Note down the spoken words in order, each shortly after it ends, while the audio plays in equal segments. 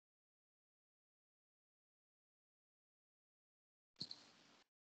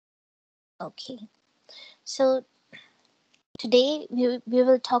Okay, so today we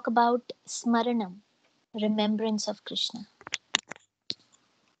will talk about Smaranam, remembrance of Krishna.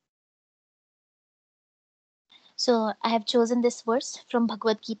 So I have chosen this verse from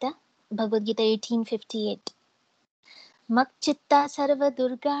Bhagavad Gita 18:58. मच्चित्ता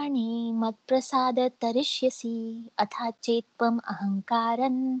सर्वदुर्गाणि मत्प्रसाद तरिष्यसि अथा चेत्त्वम्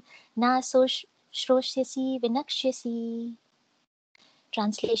अहङ्कारन् श्रोष्यसि विनक्ष्यसि.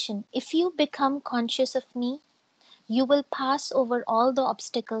 Translation: If you become conscious of me, you will pass over all the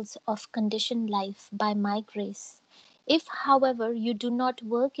obstacles of conditioned life by my grace. If, however, you do not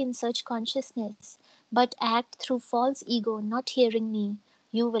work in such consciousness, but act through false ego, not hearing me,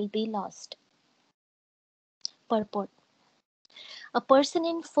 you will be lost. Purport: A person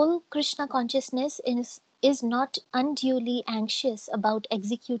in full Krishna consciousness is not unduly anxious about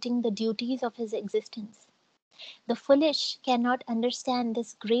executing the duties of his existence. The foolish cannot understand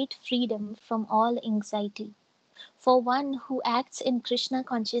this great freedom from all anxiety. For one who acts in Krishna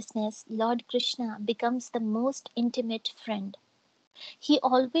consciousness, Lord Krishna becomes the most intimate friend. He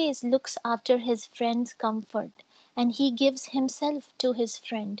always looks after his friend's comfort, and he gives himself to his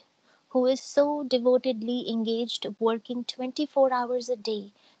friend, who is so devotedly engaged working 24 hours a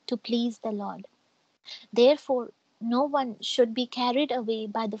day to please the Lord. Therefore, no one should be carried away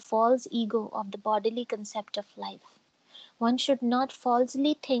by the false ego of the bodily concept of life. One should not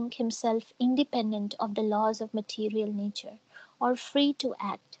falsely think himself independent of the laws of material nature, or free to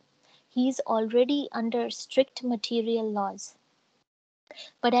act. He is already under strict material laws.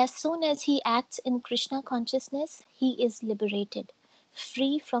 But as soon as he acts in Krishna consciousness, he is liberated,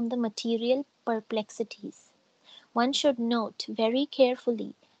 free from the material perplexities. One should note very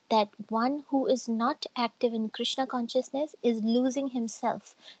carefully that one who is not active in Krishna consciousness is losing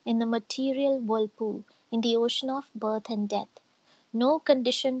himself in the material whirlpool, in the ocean of birth and death. No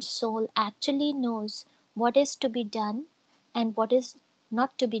conditioned soul actually knows what is to be done and what is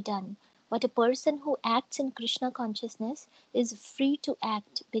not to be done. But a person who acts in Krishna consciousness is free to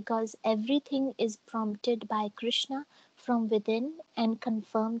act because everything is prompted by Krishna from within and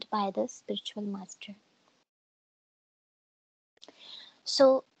confirmed by the spiritual master.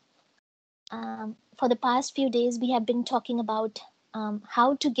 So, for the past few days, we have been talking about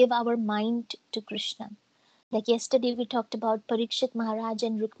how to give our mind to Krishna. Like yesterday, we talked about Parikshit Maharaj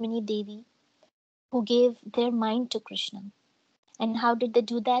and Rukmini Devi, who gave their mind to Krishna. And how did they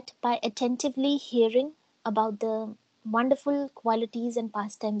do that? By attentively hearing about the wonderful qualities and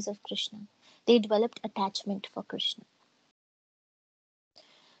pastimes of Krishna. They developed attachment for Krishna.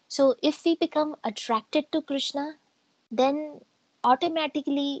 So, if we become attracted to Krishna, then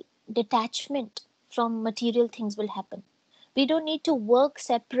automatically detachment from material things will happen. We don't need to work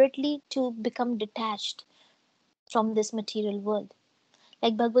separately to become detached from this material world.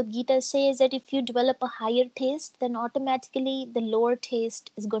 Like Bhagavad Gita says that if you develop a higher taste, then automatically the lower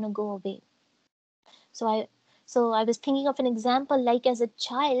taste is going to go away. So I was thinking of an example, like as a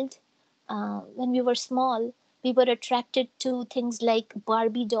child, when we were small, we were attracted to things like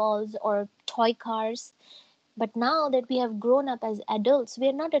Barbie dolls or toy cars. But now that we have grown up as adults, we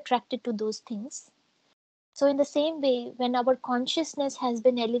are not attracted to those things. So, in the same way, when our consciousness has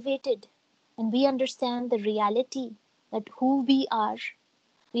been elevated and we understand the reality that who we are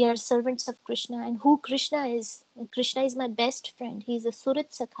servants of Krishna, and who Krishna is. Krishna is my best friend. He is a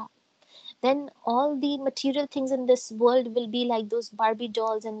Surit Sakha. Then all the material things in this world will be like those Barbie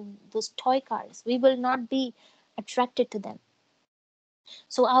dolls and those toy cars. We will not be attracted to them.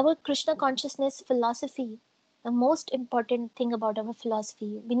 So our Krishna consciousness philosophy, the most important thing about our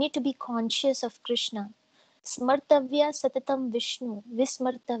philosophy, we need to be conscious of Krishna. Smartavya satatam Vishnu,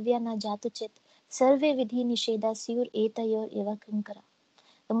 vismartavya na jatuchit, sarve vidhi nisheda syur etayor eva kankara.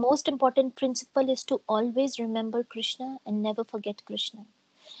 The most important principle is to always remember Krishna and never forget Krishna.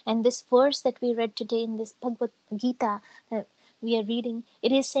 And this verse that we read today in this Bhagavad Gita that we are reading,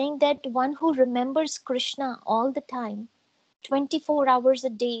 it is saying that one who remembers Krishna all the time, 24 hours a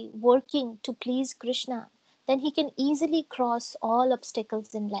day, working to please Krishna, then he can easily cross all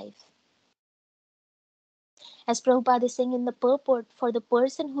obstacles in life. As Prabhupada is saying in the purport, for the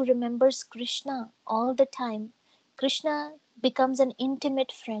person who remembers Krishna all the time, Krishna becomes an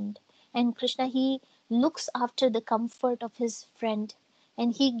intimate friend. And Krishna, he looks after the comfort of his friend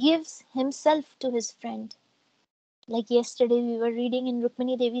and he gives himself to his friend. Like yesterday, we were reading in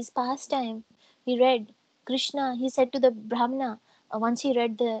Rukmini Devi's pastime. We read Krishna, he said to the Brahmana, once he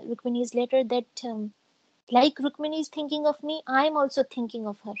read the Rukmini's letter, that like Rukmini is thinking of me, I am also thinking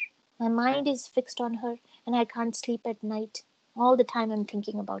of her. My mind is fixed on her and I can't sleep at night. All the time I'm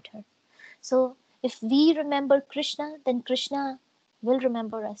thinking about her. So if we remember Krishna, then Krishna will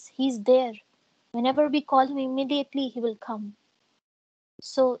remember us. He's there. Whenever we call him, immediately he will come.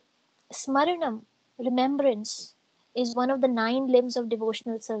 So, Smaranam, remembrance, is one of the 9 limbs of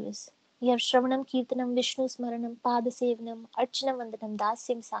devotional service. We have Shravanam, Kirtanam, Vishnu Smaranam, Padasevanam, Archanam Vandanam,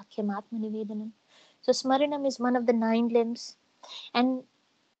 Dasyam, Sakhyam, Atmanivedanam. So, Smaranam is one of the 9 limbs. And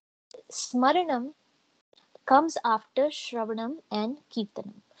Smaranam comes after Shravanam and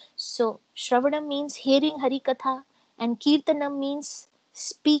Kirtanam. So, Shravanam means hearing Hari Katha, and Kirtanam means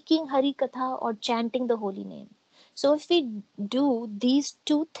speaking Hari Katha or chanting the holy name. So, if we do these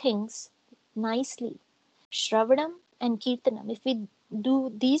two things nicely, Shravanam and Kirtanam, if we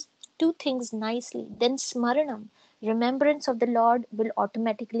do these two things nicely, then Smaranam, remembrance of the Lord, will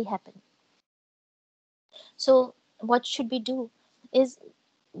automatically happen. So, what should we do? Is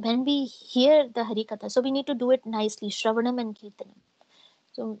when we hear the Harikatha, so we need to do it nicely, Shravanam and Kirtanam.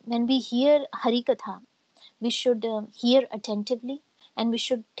 So when we hear Harikatha, we should hear attentively and we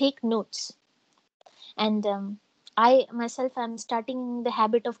should take notes. And I myself am starting the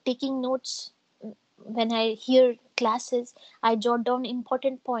habit of taking notes. When I hear classes, I jot down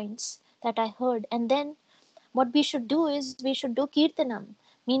important points that I heard, and then what we should do is we should do kirtanam,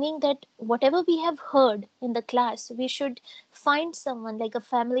 meaning that whatever we have heard in the class, we should find someone like a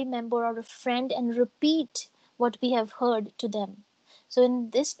family member or a friend and repeat what we have heard to them. So in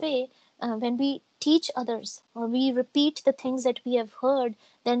this way, when we teach others or we repeat the things that we have heard,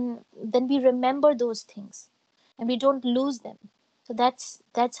 then we remember those things and we don't lose them. So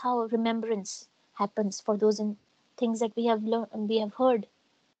that's how remembrance happens for those things that we have learned, we have heard.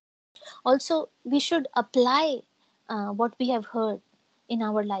 Also, we should apply what we have heard in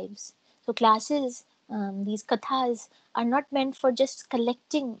our lives. So classes, these kathas, are not meant for just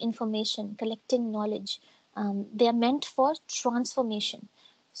collecting information, collecting knowledge. They are meant for transformation.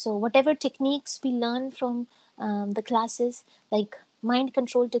 So whatever techniques we learn from the classes, like mind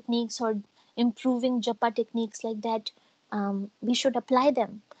control techniques or improving japa techniques like that, we should apply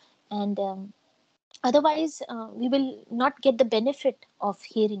them. And otherwise, we will not get the benefit of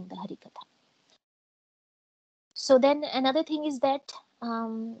hearing the Harikatha. So then another thing is that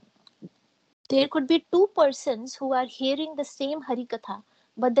there could be two persons who are hearing the same Harikatha,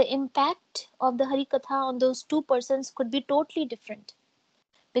 but the impact of the Harikatha on those two persons could be totally different,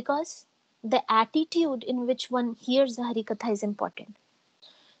 because the attitude in which one hears the Harikatha is important.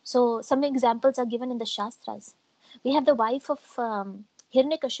 So some examples are given in the Shastras. We have the wife of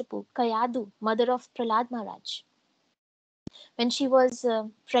Hiranyakashipu, Kayadu, mother of Prahlad Maharaj. When she was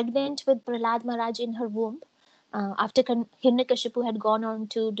pregnant with Prahlad Maharaj in her womb, after Hiranyakashipu had gone on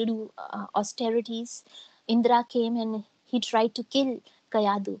to do austerities, Indra came and he tried to kill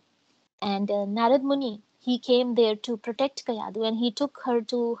Kayadu. And Narad Muni, he came there to protect Kayadu and he took her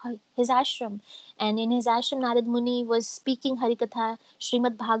to his ashram. And in his ashram, Narad Muni was speaking Harikatha,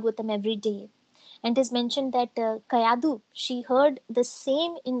 Srimad Bhagavatam every day. And it is mentioned that Kayadu, she heard the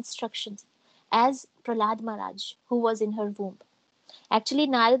same instructions as Prahlad Maharaj, who was in her womb. Actually,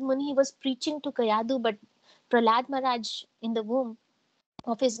 Narad Muni was preaching to Kayadu, but Prahlad Maharaj in the womb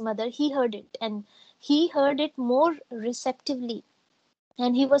of his mother, he heard it, and he heard it more receptively,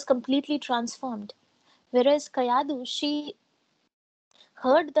 and he was completely transformed. Whereas Kayadu, she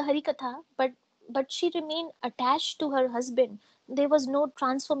heard the Harikatha, but she remained attached to her husband. There was no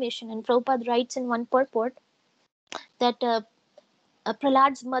transformation. And Prabhupada writes in one purport that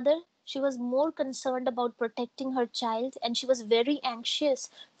Prahlad's mother, she was more concerned about protecting her child and she was very anxious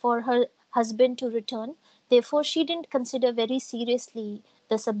for her husband to return. Therefore, she didn't consider very seriously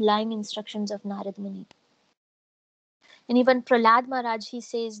the sublime instructions of Narad Muni. And even Prahlad Maharaj, he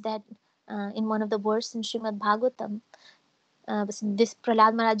says that in one of the verses in Srimad Bhagavatam, this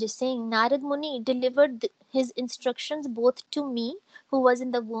Prahlad Maharaj is saying, Narad Muni delivered his instructions both to me, who was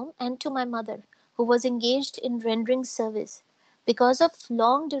in the womb, and to my mother, who was engaged in rendering service. Because of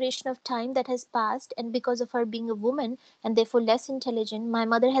long duration of time that has passed, and because of her being a woman and therefore less intelligent, my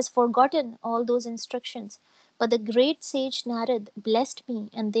mother has forgotten all those instructions. But the great sage Narad blessed me,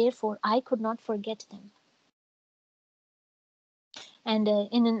 and therefore I could not forget them. And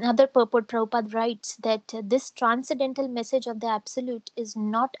in another purport, Prabhupada writes that this transcendental message of the Absolute is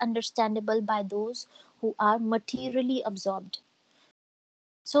not understandable by those who are materially absorbed.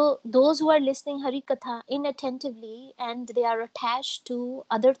 So those who are listening Hari Katha inattentively and they are attached to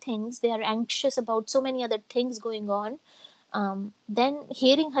other things, they are anxious about so many other things going on, then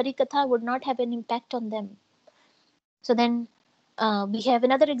hearing Hari Katha would not have an impact on them. So then we have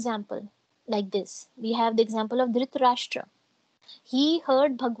another example like this. We have the example of Dhritarashtra. He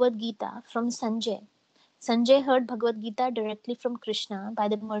heard Bhagavad Gita from Sanjay. Sanjay heard Bhagavad Gita directly from Krishna by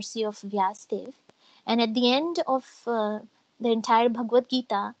the mercy of Vyasdev. And at the end of the entire Bhagavad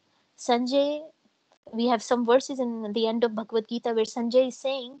Gita, Sanjay, we have some verses in the end of Bhagavad Gita where Sanjay is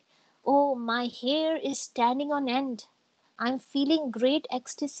saying, "Oh, my hair is standing on end. I'm feeling great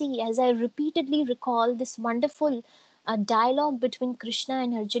ecstasy as I repeatedly recall this wonderful dialogue between Krishna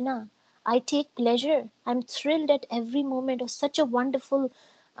and Arjuna. I take pleasure. I'm thrilled at every moment of such a wonderful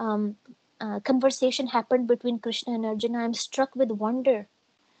um, conversation happened between Krishna and Arjuna. I'm struck with wonder."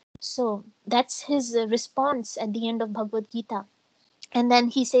 So that's his response at the end of Bhagavad Gita. And then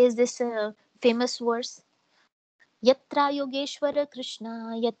he says this famous verse, Yatra Yogeshwara Krishna,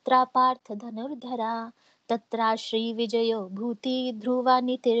 Yatra Partha Dhanurdhara, Tatra Shri Vijayo Bhuti Dhruva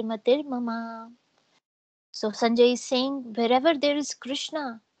Nitirmatir Mama. So Sanjay is saying, wherever there is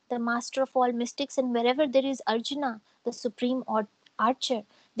Krishna, the master of all mystics, and wherever there is Arjuna, the supreme archer,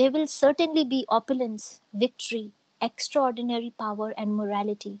 there will certainly be opulence, victory, extraordinary power, and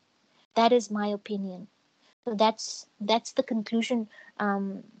morality. That is my opinion. So that's the conclusion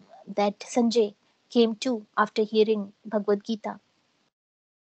that Sanjay came to after hearing Bhagavad Gita.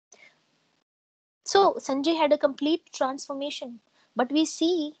 So Sanjay had a complete transformation, but we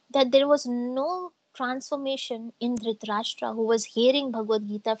see that there was no transformation in Dhritarashtra, who was hearing Bhagavad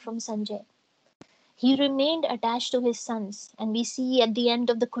Gita from Sanjay. He remained attached to his sons, and we see at the end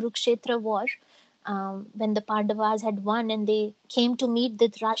of the Kurukshetra war, when the Pandavas had won and they came to meet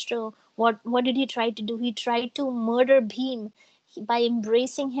Dhritarashtra, what did he try to do? He tried to murder Bhim. By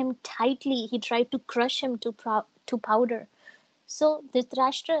embracing him tightly, he tried to crush him to powder. So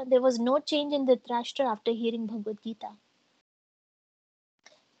Dhritarashtra, there was no change in Dhritarashtra after hearing Bhagavad Gita.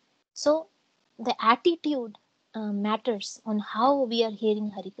 So the attitude matters on how we are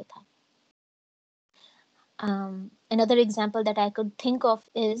hearing Harikatha. Another example that I could think of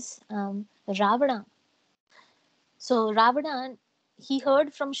is Ravana. So Ravana, he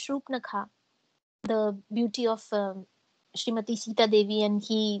heard from Shrupnakha the beauty of Srimati Sita Devi, and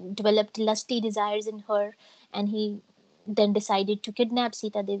he developed lusty desires in her, and he then decided to kidnap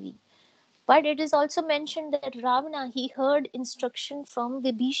Sita Devi. But it is also mentioned that Ravana, he heard instruction from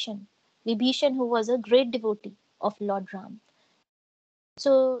Vibhishan, who was a great devotee of Lord Ram.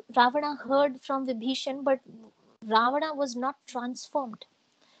 So Ravana heard from Vibhishan, but Ravana was not transformed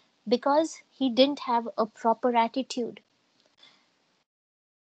because he didn't have a proper attitude.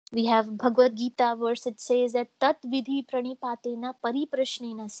 We have Bhagavad Gita verse, it says that tat vidhi pranipatena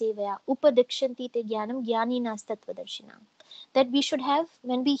pariprashnena sevaya upadikshanti te jnanam jnaninas tattvadarshina. That we should have,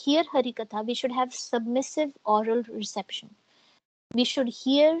 when we hear Harikatha, we should have submissive oral reception. We should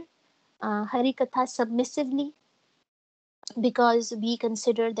hear Harikatha submissively, because we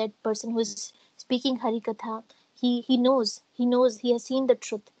consider that person who is speaking Harikatha, he knows, he has seen the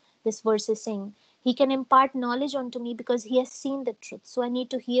truth. This verse is saying, he can impart knowledge onto me because he has seen the truth. So I need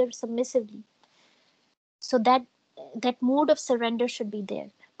to hear submissively. So that mood of surrender should be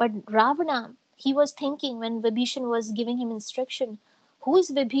there. But Ravana, he was thinking when Vibhishan was giving him instruction, who is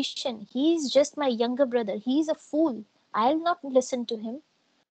Vibhishan? He is just my younger brother. He is a fool. I'll not listen to him.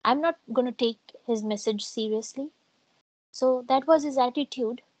 I'm not going to take his message seriously. So that was his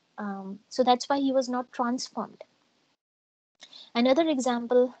attitude. So that's why he was not transformed. Another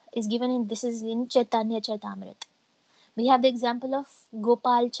example is given in, this is in Chaitanya Charitamrita. We have the example of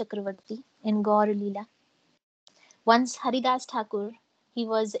Gopal Chakravarti in Gaur Leela. Once Haridas Thakur, he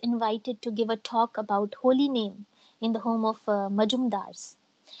was invited to give a talk about holy name in the home of Majumdars.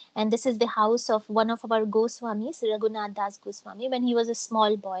 And this is the house of one of our Goswamis, Raghunath Das Goswami, when he was a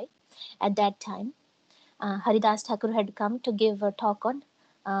small boy at that time. Haridas Thakur had come to give a talk on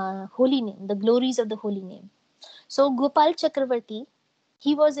holy name, the glories of the holy name. So Gopal Chakravarti,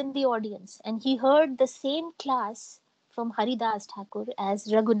 he was in the audience and he heard the same class from Haridas Thakur as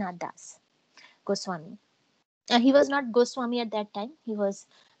Raghunath Das Goswami. He was not Goswami at that time. He was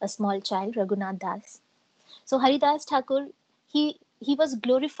a small child, Raghunath Das. So Haridas Thakur, he was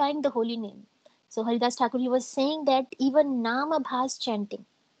glorifying the holy name. So Haridas Thakur, he was saying that even Namabhas chanting,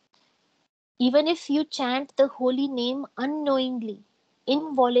 even if you chant the holy name unknowingly,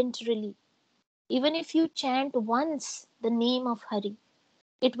 involuntarily, even if you chant once the name of Hari,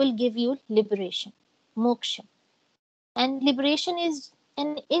 it will give you liberation, moksha. And liberation is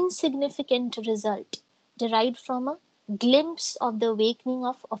an insignificant result derived from a glimpse of the awakening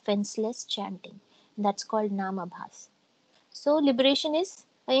of offenseless chanting. That's called Namabhas. So liberation is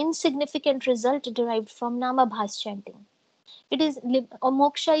an insignificant result derived from Namabhas chanting. It is, or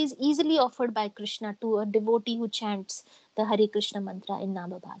moksha is easily offered by Krishna to a devotee who chants the Hare Krishna mantra in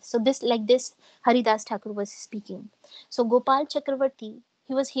Namabhas. So this, like this, Haridas Thakur was speaking. So Gopal Chakravarti,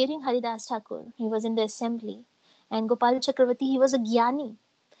 he was hearing Haridas Thakur. He was in the assembly, and Gopal Chakravarti, he was a jnani.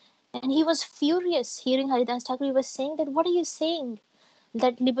 And he was furious hearing Haridas Thakur. He was saying that, what are you saying?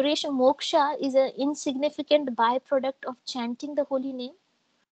 That liberation, moksha, is an insignificant byproduct of chanting the holy name?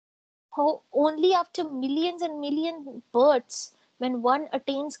 How only after millions and million births, when one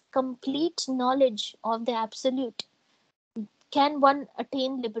attains complete knowledge of the absolute, can one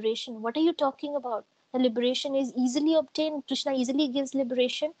attain liberation? What are you talking about? The liberation is easily obtained. Krishna easily gives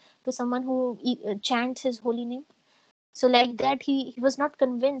liberation to someone who chants his holy name. So like that, he was not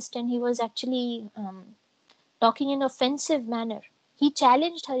convinced, and he was actually talking in offensive manner. He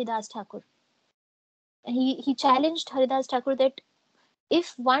challenged Haridas Thakur. He challenged Haridas Thakur that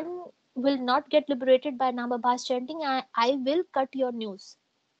if one will not get liberated by Namabhas chanting, I will cut your nose.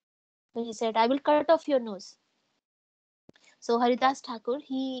 So he said, I will cut off your nose. So Haridas Thakur,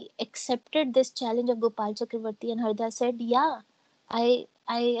 he accepted this challenge of Gopal Chakravarti, and Haridas said, yeah, I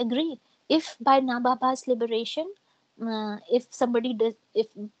agree. If by Namabhas liberation, if somebody does,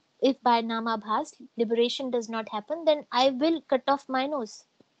 if by Namabhas liberation does not happen, then I will cut off my nose.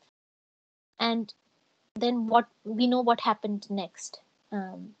 And then what we know what happened next.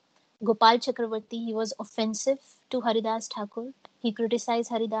 Gopal Chakravarti, he was offensive to Haridas Thakur. He criticized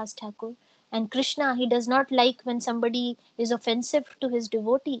Haridas Thakur. And Krishna, he does not like when somebody is offensive to his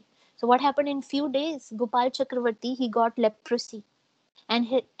devotee. So what happened in few days? Gopal Chakravarti, he got leprosy. And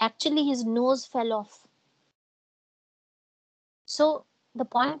actually his nose fell off. So the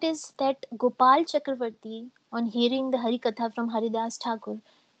point is that Gopal Chakravarti, on hearing the Harikatha from Haridas Thakur,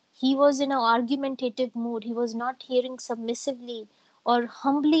 he was in an argumentative mood. He was not hearing submissively or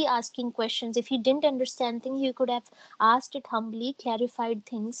humbly asking questions. If he didn't understand things, he could have asked it humbly, clarified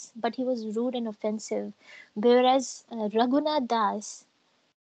things, but he was rude and offensive. Whereas Raghunath Das,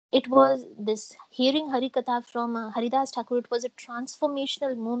 it was this hearing Harikatha from Haridas Thakur, it was a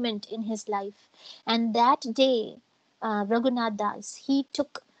transformational moment in his life. And that day, Raghunath Das, he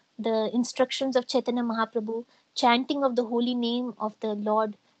took the instructions of Chaitanya Mahaprabhu, chanting of the holy name of the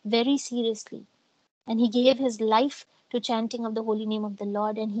Lord, very seriously. And he gave his life to chanting of the holy name of the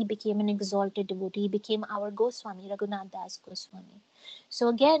Lord, and he became an exalted devotee. He became our Goswami, Raghunath Das Goswami. So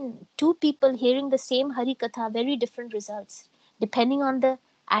again, two people hearing the same Hari Katha, very different results, depending on the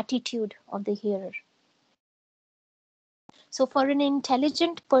attitude of the hearer. So for an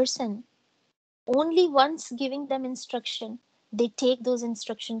intelligent person, only once giving them instruction, they take those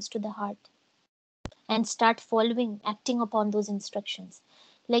instructions to the heart and start following, acting upon those instructions.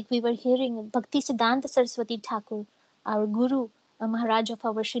 Like we were hearing Bhakti Siddhanta Saraswati Thakur, our Guru, Maharaj of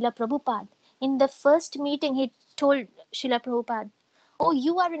our Srila Prabhupada. In the first meeting, he told Srila Prabhupada, oh,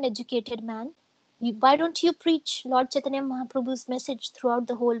 you are an educated man. Why don't you preach Lord Chaitanya Mahaprabhu's message throughout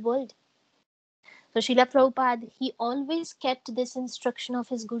the whole world? So Srila Prabhupada, he always kept this instruction of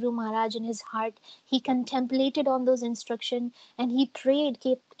his Guru Maharaj in his heart. He contemplated on those instructions, and he prayed,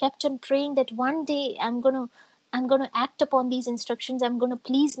 kept on praying that one day I'm gonna act upon these instructions. I'm gonna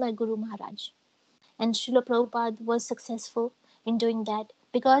please my Guru Maharaj. And Srila Prabhupada was successful in doing that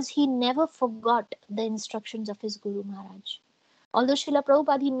because he never forgot the instructions of his Guru Maharaj. Although Srila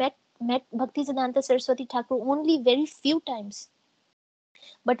Prabhupada, he met Bhaktisiddhanta Saraswati Thakur only very few times.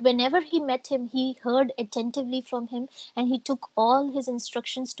 But whenever he met him, he heard attentively from him, and he took all his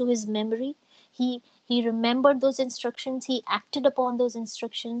instructions to his memory. He remembered those instructions, he acted upon those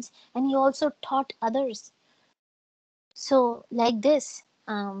instructions, and he also taught others. So like this,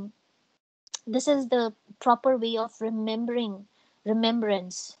 this is the proper way of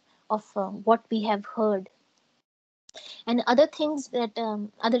remembrance of what we have heard. And other things that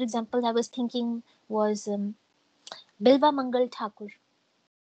other examples I was thinking was Bilva Mangal Thakur.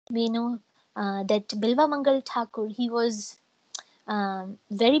 We know that Bilva Mangal Thakur, he was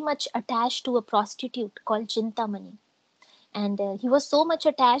very much attached to a prostitute called Chintamani. And he was so much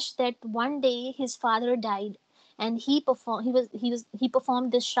attached that one day his father died, and he performed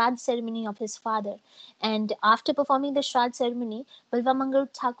the Shraddh ceremony of his father. And after performing the Shraddh ceremony, Bilva Mangal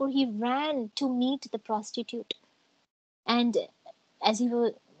Thakur, he ran to meet the prostitute. And as he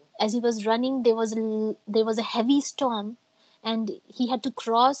was running, there was a heavy storm, and he had to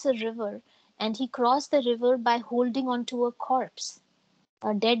cross a river. And he crossed the river by holding onto a corpse,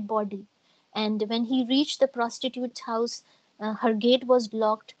 a dead body. And when he reached the prostitute's house, her gate was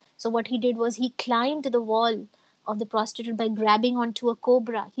locked. So what he did was he climbed the wall of the prostitute by grabbing onto a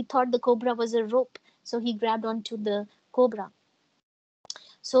cobra. He thought the cobra was a rope, so he grabbed onto the cobra.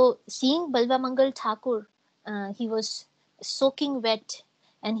 So seeing Balva Mangal Thakur, he was soaking wet,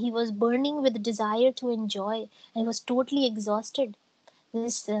 and he was burning with desire to enjoy, and he was totally exhausted.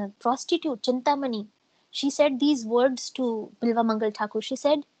 This prostitute, Chintamani, she said these words to Bilva Mangal Thakur. She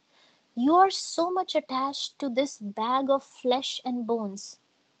said, you are so much attached to this bag of flesh and bones.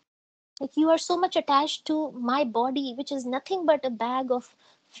 Like, you are so much attached to my body, which is nothing but a bag of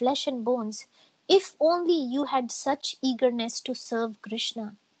flesh and bones. If only you had such eagerness to serve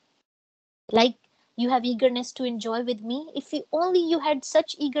Krishna, like you have eagerness to enjoy with me. If only you had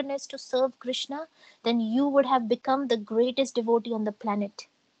such eagerness to serve Krishna, then you would have become the greatest devotee on the planet.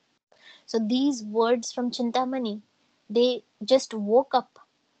 So these words from Chintamani, they just woke up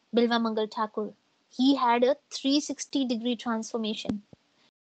Bilva Mangal Thakur. He had a 360-degree transformation.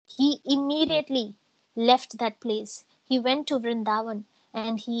 He immediately left that place. He went to Vrindavan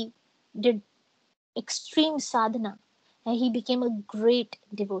and he did extreme sadhana, and he became a great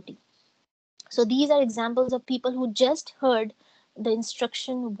devotee. So these are examples of people who just heard the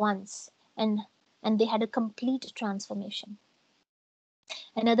instruction once, and they had a complete transformation.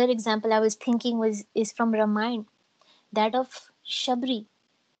 Another example I was thinking was is from Ramayana, that of Shabri.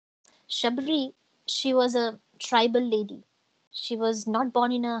 Shabri, she was a tribal lady. She was not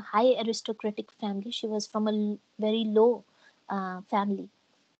born in a high aristocratic family. She was from a very low family.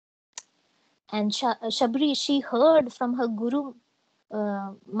 And Shabri, she heard from her guru,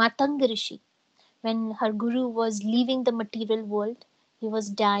 Matanga Rishi, when her guru was leaving the material world, he was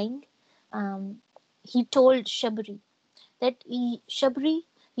dying. Um, he told Shabri that, Shabri,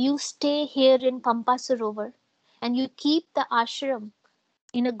 you stay here in Pampa Sarovar and you keep the ashram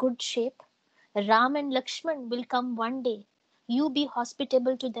in a good shape. Ram and Lakshman will come one day. You be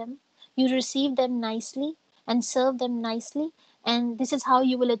hospitable to them. You receive them nicely and serve them nicely, and this is how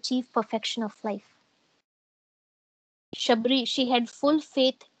you will achieve perfection of life. Shabri, she had full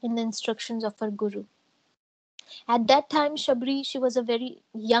faith in the instructions of her guru. At that time, Shabri, she was a very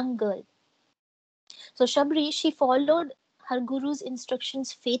young girl. So Shabri, she followed her guru's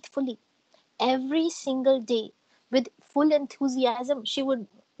instructions faithfully every single day with full enthusiasm. She would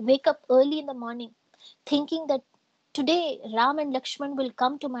wake up early in the morning thinking that today Ram and Lakshman will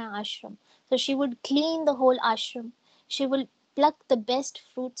come to my ashram. So she would clean the whole ashram. She will pluck the best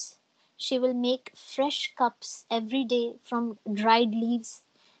fruits. She will make fresh cups every day from dried leaves.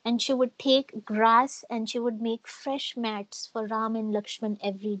 And she would take grass and she would make fresh mats for Ram and Lakshman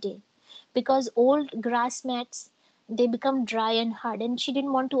every day. Because old grass mats, they become dry and hard, and she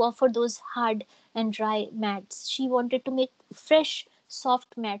didn't want to offer those hard and dry mats. She wanted to make fresh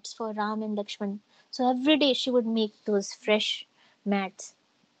soft mats for Ram and Lakshman. So every day she would make those fresh mats.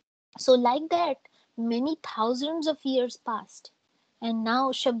 So like that, many thousands of years passed, and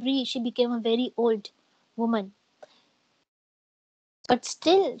now Shabri, she became a very old woman. But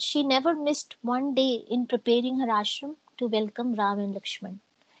still, she never missed one day in preparing her ashram to welcome Ram and Lakshman.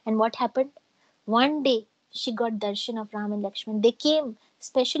 And what happened? One day, she got darshan of Ram and Lakshman. They came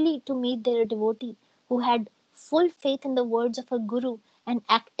specially to meet their devotee who had full faith in the words of her guru and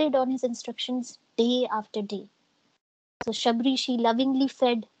acted on his instructions day after day. So Shabri, she lovingly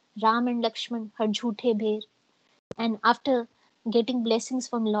fed Ram and Lakshman her jhuthe bher. And after getting blessings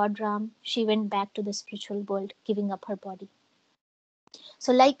from Lord Ram, she went back to the spiritual world, giving up her body.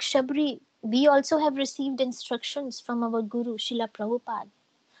 So, like Shabri, we also have received instructions from our Guru, Srila Prabhupada.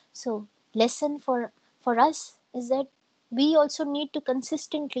 So, lesson for us is that we also need to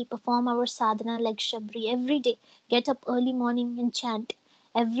consistently perform our sadhana like Shabri every day. Get up early morning and chant.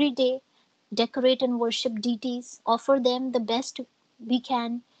 Every day, decorate and worship deities. Offer them the best we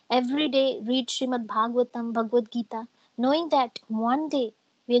can. Every day, read Srimad Bhagavatam, Bhagavad Gita, knowing that one day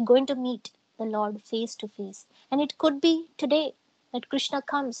we are going to meet the Lord face to face. And it could be today that Krishna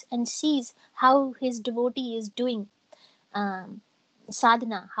comes and sees how his devotee is doing um,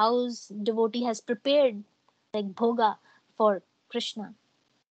 sadhana, how his devotee has prepared like bhoga for Krishna.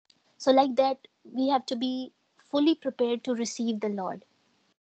 So, like that, we have to be fully prepared to receive the Lord.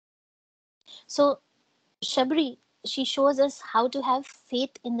 So, Shabri, she shows us how to have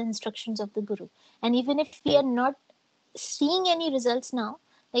faith in the instructions of the Guru. And even if we are not seeing any results now,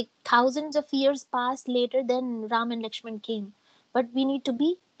 like thousands of years passed later, then Ram and Lakshman came. But we need to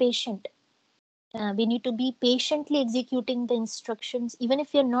be patient. We need to be patiently executing the instructions, even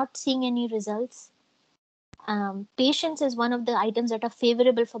if we are not seeing any results. Patience is one of the items that are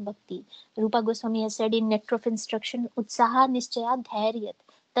favorable for bhakti. Rupa Goswami has said in Nectar of Instruction, Utsaha Nischaya Dhairyat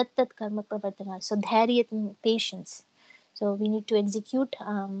Tat Tat Karma Pravartana. So, Dhairyat means patience. So, we need to execute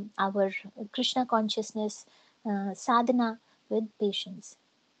our Krishna consciousness sadhana with patience.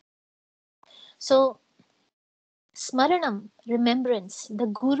 So, Smaranam, remembrance, the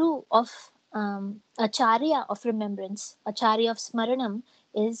guru of Acharya of remembrance, Acharya of Smaranam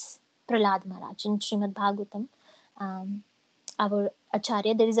is Prahlad Maharaj in Srimad Bhagavatam. Um, our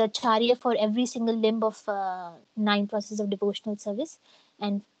Acharya, there is a Acharya for every single limb of 9 processes of devotional service,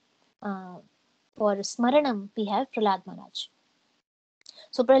 and uh, for Smaranam we have Prahlad Maharaj.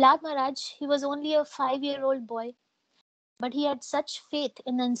 So Prahlad Maharaj, he was only a 5-year-old boy, but he had such faith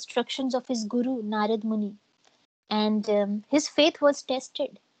in the instructions of his guru, Narad Muni. And his faith was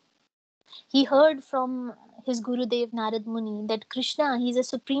tested. He heard from his Gurudev Narad Muni that Krishna, he is a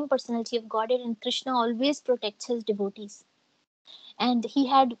supreme personality of Godhead, and Krishna always protects his devotees. And he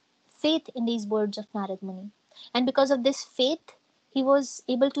had faith in these words of Narad Muni. And because of this faith, he was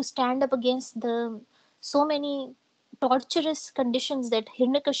able to stand up against the so many torturous conditions that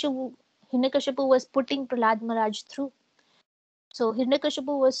Hiranyakashipu was putting Prahlad Maharaj through. So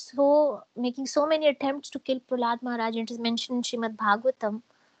Hiranyakashipu was so making so many attempts to kill Prahlad Maharaj. It is mentioned in Srimad Bhagavatam.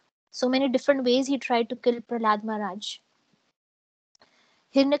 So many different ways he tried to kill Prahlad Maharaj.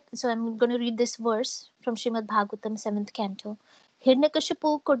 So I'm going to read this verse from Srimad Bhagavatam, 7th canto.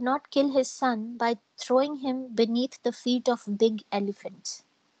 Hiranyakashipu could not kill his son by throwing him beneath the feet of big elephants,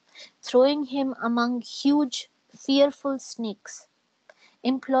 throwing him among huge, fearful snakes,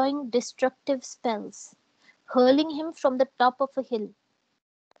 employing destructive spells, hurling him from the top of a hill,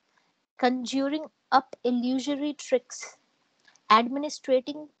 conjuring up illusory tricks,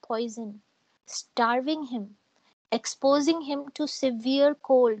 administrating poison, starving him, exposing him to severe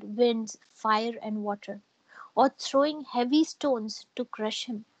cold, winds, fire, and water, or throwing heavy stones to crush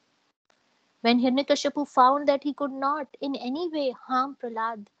him. When Hiranyakashipu found that he could not in any way harm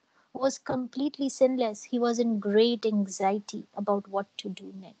Prahlad, who was completely sinless, he was in great anxiety about what to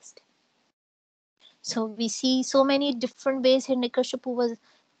do next. So we see so many different ways Hiranyakashipu was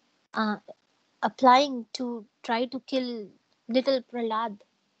uh, applying to try to kill little Prahlad.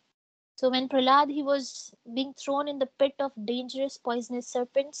 So when Prahlad he was being thrown in the pit of dangerous poisonous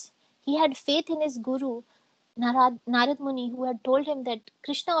serpents, he had faith in his guru Narad Muni, who had told him that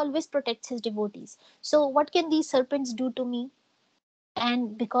Krishna always protects his devotees. So what can these serpents do to me?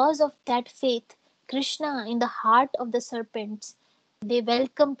 And because of that faith, Krishna in the heart of the serpents, they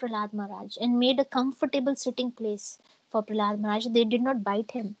welcomed Prahlad Maharaj and made a comfortable sitting place for Prahlad Maharaj. They did not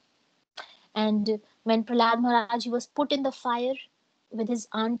bite him. And when Prahlad Maharaj he was put in the fire with his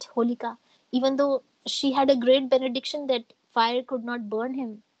aunt Holika, even though she had a great benediction that fire could not burn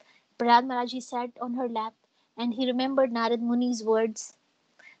him, Prahlad Maharaj he sat on her lap and he remembered Narad Muni's words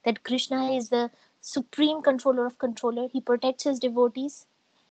that Krishna is the supreme controller of controller. He protects his devotees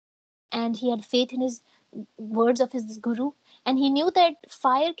and he had faith in his words of his guru, and he knew that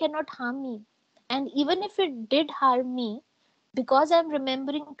fire cannot harm me, and even if it did harm me, because I'm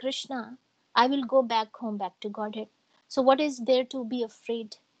remembering Krishna, I will go back home, back to Godhead. So what is there to be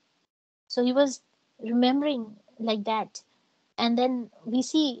afraid? So he was remembering like that. And then we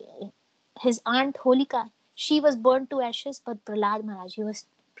see his aunt Holika, she was burned to ashes, but Prahlad Maharaj, he was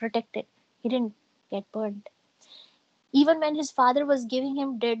protected, he didn't get burned. Even when his father was giving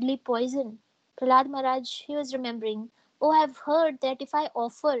him deadly poison, Prahlad Maharaj, he was remembering, oh, I've heard that if I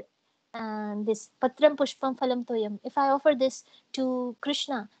offer this Patram Pushpam Phalam Toyam, if I offer this to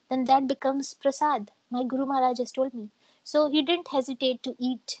Krishna, then that becomes prasad. My Guru Maharaj has told me. So he didn't hesitate to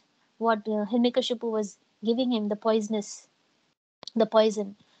eat what Hiranyakashipu was giving him, the poison.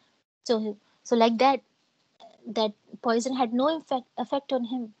 So like that, that poison had no effect on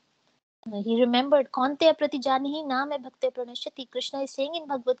him. He remembered, Kaunte prati janihi naam bhakte pranashyati. Krishna is saying in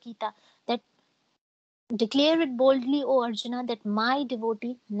Bhagavad Gita that declare it boldly, O Arjuna, that my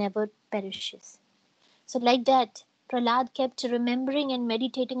devotee never perishes. So, like that, Prahlad kept remembering and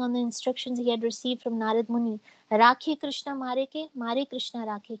meditating on the instructions he had received from Narad Muni. Rakhe Krishna mare Krishna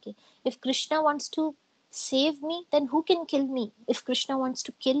rakhe ke. If Krishna wants to save me, then who can kill me? If Krishna wants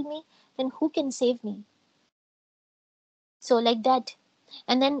to kill me, then who can save me? So, like that.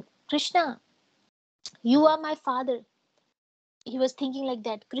 And then, Krishna, you are my father. He was thinking like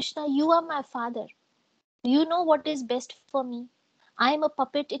that. Krishna, you are my father. You know what is best for me. I am a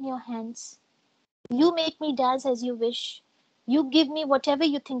puppet in your hands. You make me dance as you wish. You give me whatever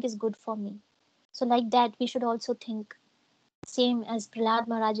you think is good for me. So, like that, we should also think, same as Prahlad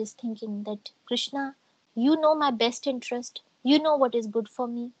Maharaj is thinking, that Krishna, you know my best interest. You know what is good for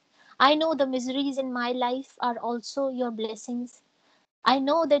me. I know the miseries in my life are also your blessings. I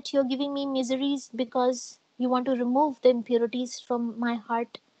know that you're giving me miseries because you want to remove the impurities from my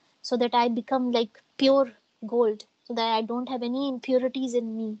heart so that I become like pure gold, so that I don't have any impurities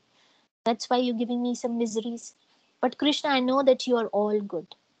in me. That's why you're giving me some miseries. But Krishna, I know that you are all good.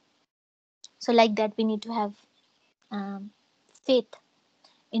 So, like that, we need to have faith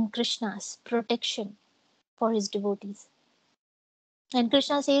in Krishna's protection for his devotees. And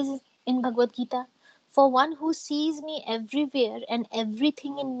Krishna says in Bhagavad Gita, for one who sees me everywhere and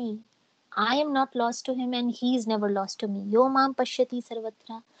everything in me, I am not lost to him and he is never lost to me. Yo mam pashyati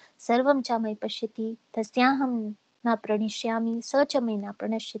sarvatra, sarvam chamai pashyati, tasyaham na pranishyami sachame na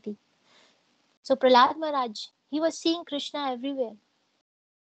pranashyati. So Prahlad Maharaj, he was seeing Krishna everywhere.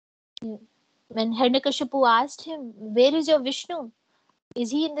 When Hiranyakashipu asked him, "Where is your Vishnu?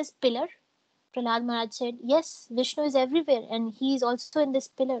 Is he in this pillar?" Prahlad Maharaj said, "Yes, Vishnu is everywhere and he is also in this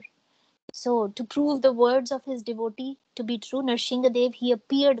pillar." So, to prove the words of his devotee to be true, Narsinghadev, he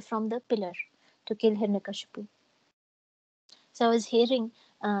appeared from the pillar to kill Hiranyakashipu. So, I was hearing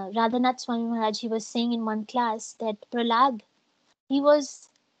Radhanath Swami Maharaj, he was saying in one class that Prahlad, he was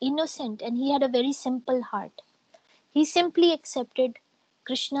innocent and he had a very simple heart. He simply accepted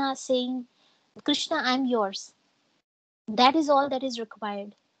Krishna saying, "Krishna, I am yours." That is all that is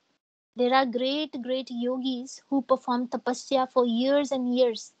required. There are great, great yogis who perform tapasya for years and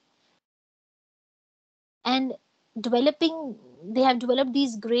years, and they have developed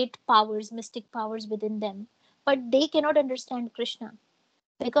these great powers, mystic powers within them, but they cannot understand Krishna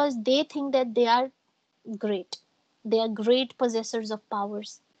because they think that they are great. They are great possessors of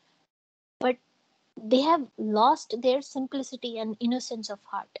powers, but they have lost their simplicity and innocence of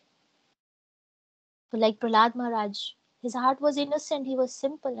heart. So like Prahlad Maharaj, his heart was innocent, he was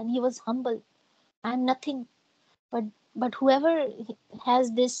simple, and he was humble. I am nothing. But whoever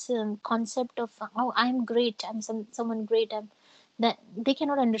has this concept of, "Oh, I'm great, I'm someone great," that they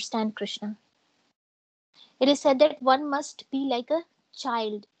cannot understand Krishna. It is said that one must be like a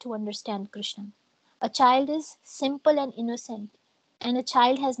child to understand Krishna. A child is simple and innocent, and a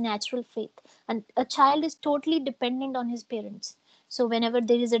child has natural faith, and a child is totally dependent on his parents. So whenever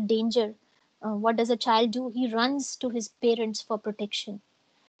there is a danger, what does a child do? He runs to his parents for protection.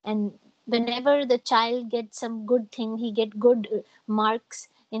 And whenever the child gets some good thing, he get good marks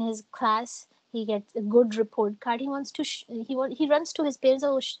in his class, he gets a good report card, he wants to he runs to his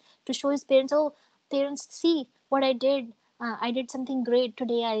parents, to show his parents, "Oh, parents, see what I did. I did something great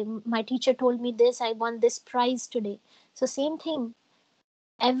today. My teacher told me this. I won this prize today." So same thing,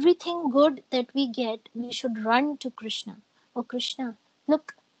 everything good that we get, we should run to Krishna. "Oh Krishna,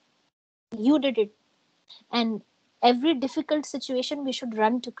 look, you did it." And every difficult situation, we should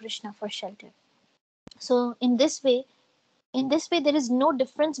run to Krishna for shelter. So in this way, there is no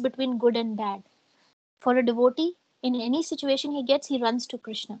difference between good and bad. For a devotee, in any situation he gets, he runs to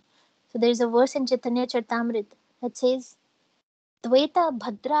Krishna. So there is a verse in Chaitanya Charitamrita that says, "Dvaita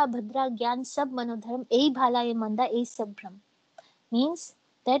bhadra bhadra gyan sab manodharm ei bhala ei manda ei sabram." Means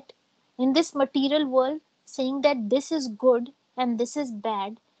that in this material world, saying that this is good and this is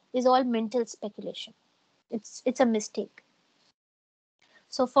bad is all mental speculation. It's a mistake.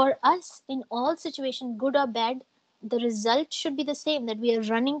 So for us, in all situations, good or bad, the result should be the same, that we are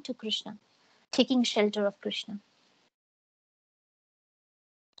running to Krishna, taking shelter of Krishna.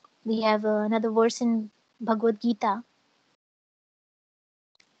 We have another verse in Bhagavad Gita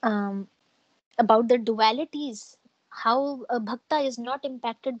um, about the dualities, how a bhakta is not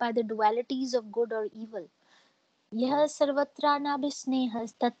impacted by the dualities of good or evil. Yah sarvatra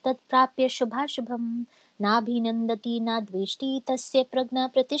nabhisnehas tat prapya shubhashubham nabhinandati nadveshti tasya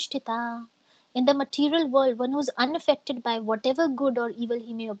pragna pratishtita. In the material world, one who is unaffected by whatever good or evil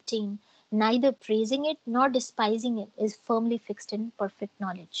he may obtain, neither praising it nor despising it, is firmly fixed in perfect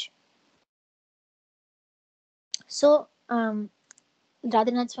knowledge. So,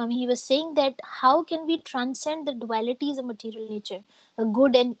 Radhanath Swami, he was saying that how can we transcend the dualities of material nature, the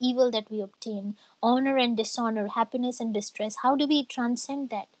good and evil that we obtain, honor and dishonor, happiness and distress? How do we transcend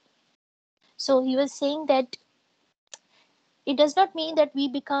that? So he was saying that it does not mean that we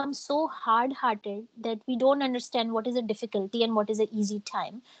become so hard-hearted that we don't understand what is a difficulty and what is an easy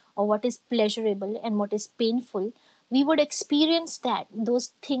time, or what is pleasurable and what is painful. We would experience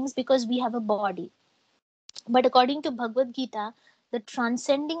those things because we have a body. But according to Bhagavad Gita, the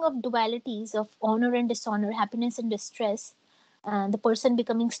transcending of dualities of honor and dishonor, happiness and distress, the person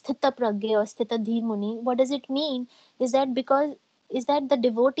becoming sthita pragya or sthita dhimuni, what does it mean? Is that the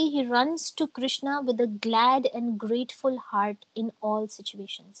devotee, he runs to Krishna with a glad and grateful heart in all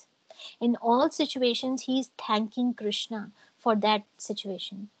situations. In all situations, he is thanking Krishna for that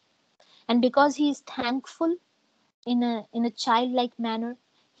situation. And because he is thankful in a childlike manner,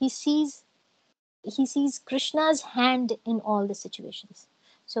 he sees Krishna's hand in all the situations.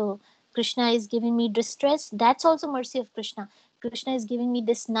 So Krishna is giving me distress, that's also mercy of Krishna. Krishna is giving me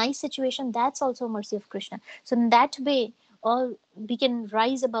this nice situation, that's also mercy of Krishna. So in that way, all we can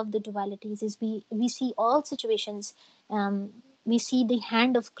rise above the dualities, is we see all situations, we see the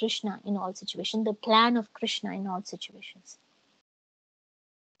hand of Krishna in all situations, the plan of Krishna in all situations.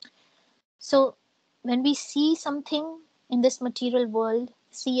 So when we see something in this material world,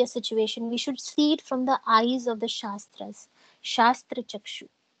 see a situation, we should see it from the eyes of the Shastras, Shastra Chakshu.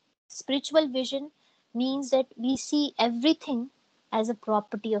 Spiritual vision means that we see everything as a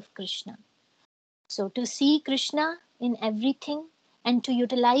property of Krishna. So to see Krishna in everything and to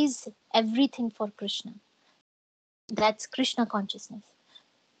utilize everything for Krishna, that's Krishna consciousness.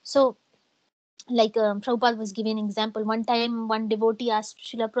 So, like Prabhupada was giving an example. One time, one devotee asked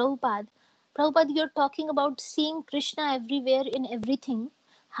Srila Prabhupada, Prabhupada, you're talking about seeing Krishna everywhere in everything.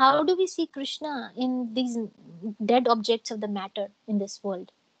 How do we see Krishna in these dead objects of the matter in this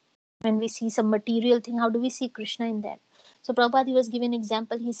world? When we see some material thing, how do we see Krishna in that? So Prabhupada, he was giving an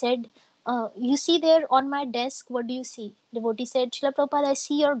example. He said, you see there on my desk, what do you see? Devotee said, Srila Prabhupada, I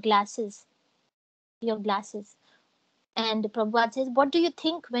see your glasses. Your glasses. And Prabhupada says, what do you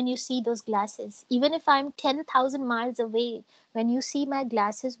think when you see those glasses? Even if I'm 10,000 miles away, when you see my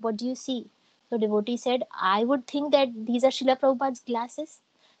glasses, what do you see? So devotee said, I would think that these are Srila Prabhupada's glasses.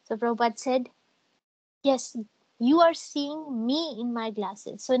 So Prabhupada said, yes, you are seeing me in my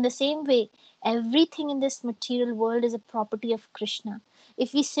glasses. So in the same way, everything in this material world is a property of Krishna.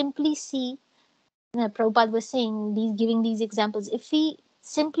 If we simply see, Prabhupada was saying, giving these examples, if we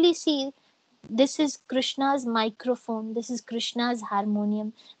simply see this is Krishna's microphone, this is Krishna's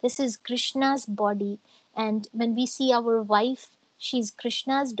harmonium, this is Krishna's body. And when we see our wife, she's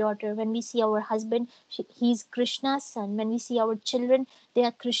Krishna's daughter. When we see our husband, he's Krishna's son. When we see our children, they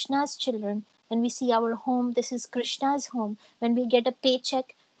are Krishna's children. When we see our home, this is Krishna's home. When we get a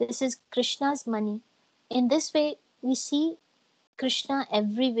paycheck, this is Krishna's money. In this way, we see Krishna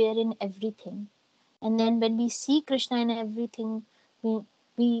everywhere in everything. And then when we see Krishna in everything,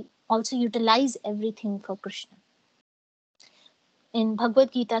 we also utilize everything for Krishna. In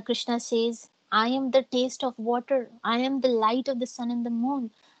Bhagavad Gita, Krishna says, I am the taste of water, I am the light of the sun and the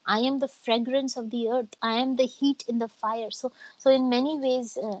moon, I am the fragrance of the earth, I am the heat in the fire. So in many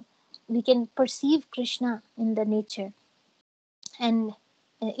ways, we can perceive Krishna in the nature. And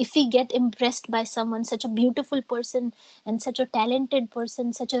if we get impressed by someone, such a beautiful person and such a talented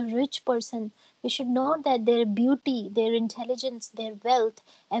person, such a rich person, we should know that their beauty, their intelligence, their wealth,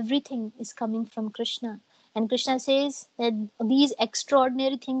 everything is coming from Krishna. And Krishna says that these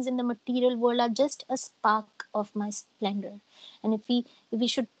extraordinary things in the material world are just a spark of my splendor. And we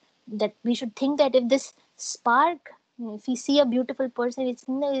should think that if this spark, if we see a beautiful person,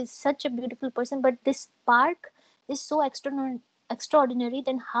 it's such a beautiful person, but this spark is so extraordinary,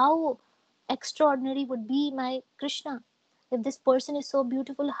 then how extraordinary would be my Krishna? If this person is so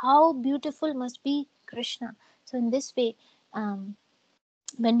beautiful, how beautiful must be Krishna? So in this way,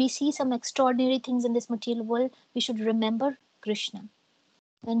 when we see some extraordinary things in this material world, we should remember Krishna.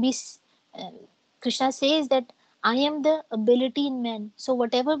 When uh, Krishna says that I am the ability in man. So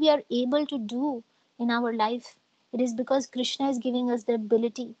whatever we are able to do in our life, it is because Krishna is giving us the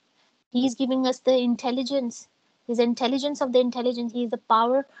ability. He is giving us the intelligence. He's the intelligence of the intelligent. He is the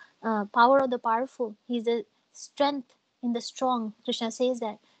power of the powerful. He is the strength in the strong. Krishna says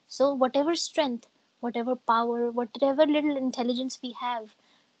that. So whatever strength, whatever power, whatever little intelligence we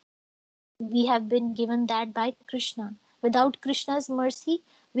have been given that by Krishna. Without Krishna's mercy,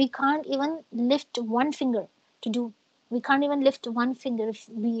 we can't even lift one finger to do. We can't even lift one finger if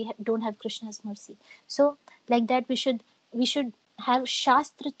we don't have Krishna's mercy. So, like that, we should have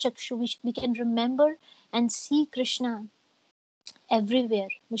Shastra Chakshu. We can remember and see Krishna everywhere.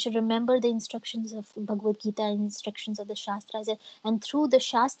 We should remember the instructions of Bhagavad Gita and instructions of the Shastras, and through the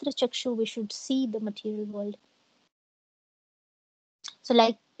Shastra Chakshu, we should see the material world. So,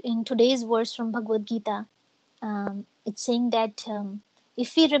 like in today's verse from Bhagavad Gita, it's saying that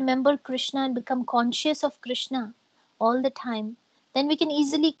if we remember Krishna and become conscious of Krishna all the time, then we can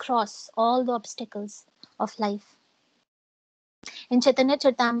easily cross all the obstacles of life. In Chaitanya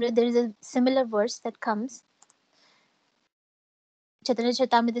Charitamrita, there is a similar verse that comes. Chaitanya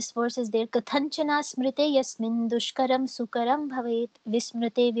Charitamrita, this verse is there. Kathanchana smrite yasmin dushkaram sukaram bhavet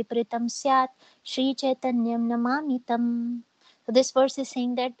vismrite vipritam syat Shri Chaitanyam namamitam. So this verse is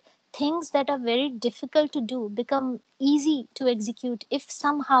saying that things that are very difficult to do become easy to execute if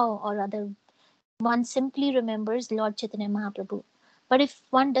somehow or other one simply remembers Lord Chaitanya Mahaprabhu. But if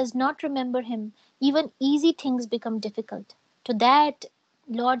one does not remember him, even easy things become difficult. To that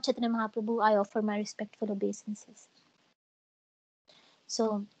Lord Chaitanya Mahaprabhu, I offer my respectful obeisances.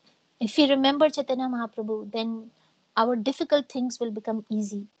 So if we remember Chaitanya Mahaprabhu, then our difficult things will become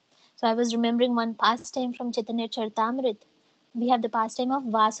easy. So I was remembering one pastime from Chaitanya Charitamrita. We have the pastime of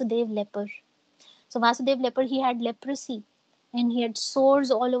Vasudev leper. So Vasudev leper, he had leprosy and he had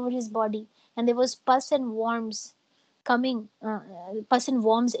sores all over his body, and there was pus and worms pus and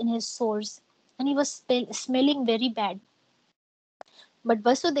worms in his sores, and he was smelling very bad. But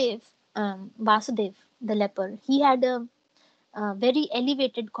Vasudev, the leper, he had very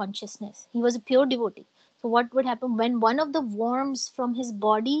elevated consciousness. He was a pure devotee. So what would happen when one of the worms from his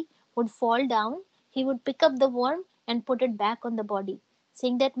body would fall down? He would pick up the worm and put it back on the body,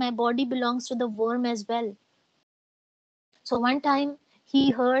 saying that my body belongs to the worm as well. So one time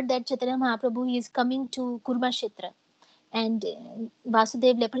he heard that Chaitanya Mahaprabhu is coming to Kurmashetra, and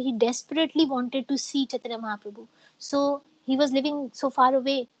Vasudev leper, he desperately wanted to see Chaitanya Mahaprabhu. So he was living so far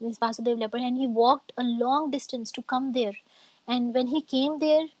away, this Vasudev leper, and he walked a long distance to come there. And when he came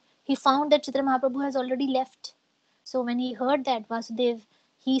there, he found that Chaitanya Mahaprabhu has already left. So when he heard that, Vasudev,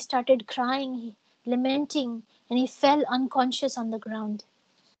 he started crying, lamenting, and he fell unconscious on the ground.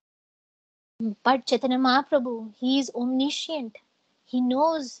 But Chaitanya Mahaprabhu, he is omniscient. He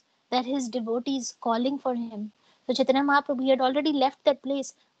knows that his devotee is calling for him. So Chaitanya Mahaprabhu, he had already left that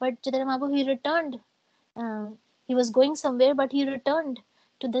place, but Chaitanya Mahaprabhu, he returned. He was going somewhere, but he returned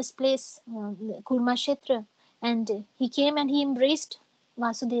to this place, Kurma Kshetra, and he came and he embraced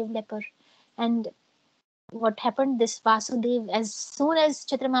Vasudev leper. And what happened? This Vasudev, as soon as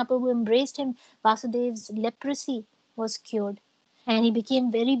Chaitanya Mahaprabhu embraced him, Vasudev's leprosy was cured, and he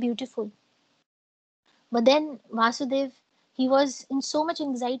became very beautiful. But then Vasudev, he was in so much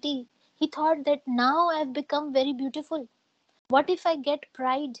anxiety. He thought that now I've become very beautiful. What if I get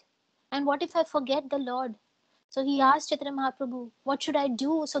pride? And what if I forget the Lord? So he asked Chaitanya Mahaprabhu, what should I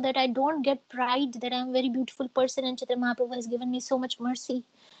do so that I don't get pride that I'm a very beautiful person and Chaitanya Mahaprabhu has given me so much mercy?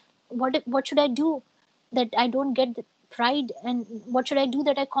 What should I do that I don't get the pride? And what should I do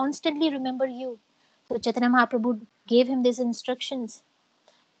that I constantly remember you? So Chaitanya Mahaprabhu gave him these instructions.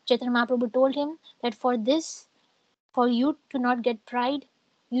 Chaitanya Mahaprabhu told him that for you to not get pride,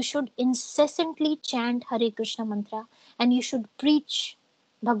 you should incessantly chant Hare Krishna mantra and you should preach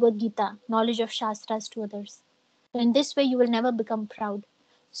Bhagavad Gita, knowledge of Shastras to others. So in this way, you will never become proud.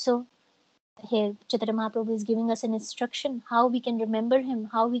 So here, Chaitanya Mahaprabhu is giving us an instruction how we can remember him,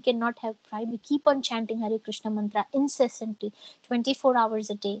 how we cannot have pride. We keep on chanting Hare Krishna mantra incessantly, 24 hours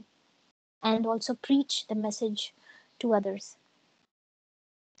a day, and also preach the message to others.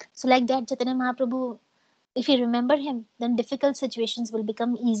 So like that, Chaitanya Mahaprabhu, if you remember him, then difficult situations will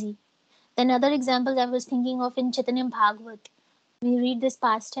become easy. Then other examples I was thinking of in Chaitanya Bhagavat. We read this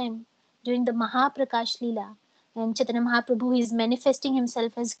pastime during the Mahaprakash Leela. And Chaitanya Mahaprabhu is manifesting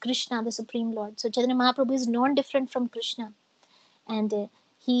himself as Krishna, the Supreme Lord. So Chaitanya Mahaprabhu is non-different from Krishna. And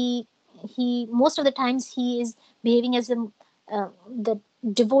he most of the times he is behaving as the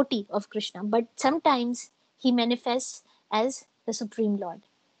devotee of Krishna. But sometimes he manifests as the Supreme Lord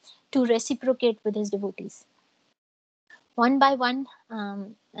to reciprocate with his devotees. One by one,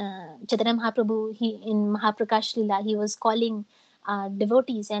 Chaitanya Mahaprabhu, in Mahaprakash Leela, he was calling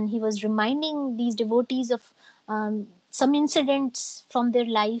devotees and he was reminding these devotees of some incidents from their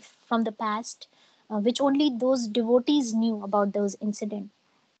life, from the past, which only those devotees knew about those incidents.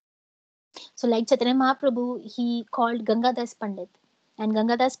 So like Chaitanya Mahaprabhu, he called Gangadas Pandit. And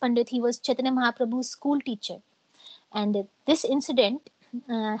Gangadas Pandit, he was Chaitanya Mahaprabhu's school teacher. And this incident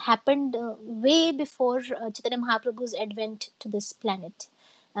happened way before Chaitanya Mahaprabhu's advent to this planet.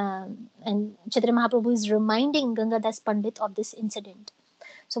 And Chaitanya Mahaprabhu is reminding Gangadas Pandit of this incident.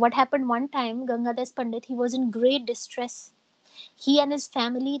 So what happened one time, Gangadas Pandit, he was in great distress. He and his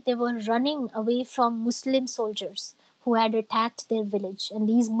family, they were running away from Muslim soldiers who had attacked their village. And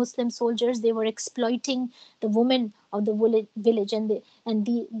these Muslim soldiers, they were exploiting the women of the village.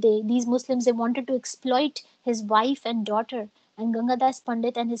 These Muslims, they wanted to exploit his wife and daughter. And Gangadas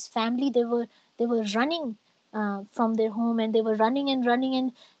Pandit and his family, they were running from their home, and they were running and running,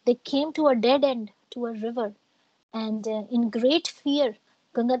 and they came to a dead end, to a river. And in great fear,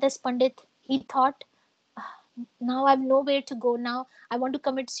 Gangadas Pandit, he thought, now I've nowhere to go. Now I want to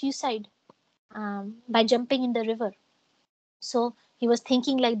commit suicide by jumping in the river. So he was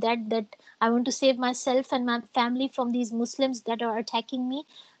thinking like that I want to save myself and my family from these Muslims that are attacking me.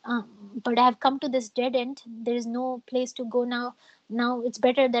 But I have come to this dead end. There is no place to go now. Now it's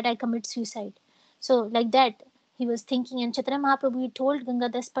better that I commit suicide. So like that, he was thinking. And Chaitanya Mahaprabhu told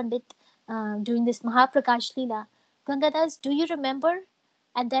Gangadas Pandit during this Mahaprakash Leela, Gangadas, do you remember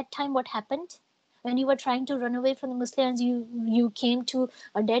at that time what happened? When you were trying to run away from the Muslims, you came to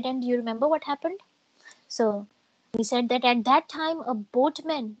a dead end. Do you remember what happened? So he said that at that time a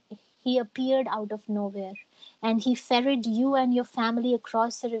boatman, he appeared out of nowhere, and he ferried you and your family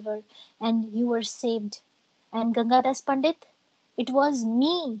across the river, and you were saved. And Gangadas Pandit, it was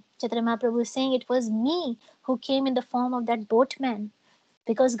me, Chaitanya Mahaprabhu is saying, it was me who came in the form of that boatman.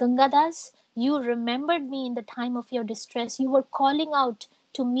 Because Gangadas, you remembered me in the time of your distress. You were calling out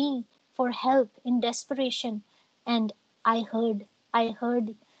to me for help in desperation. And I heard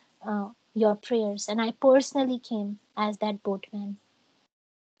your prayers, and I personally came as that boatman.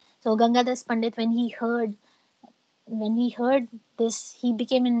 So Gangadas Pandit, when he heard this, he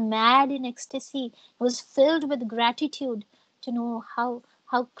became mad in ecstasy. He was filled with gratitude to know how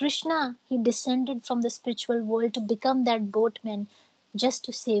Krishna, he descended from the spiritual world to become that boatman just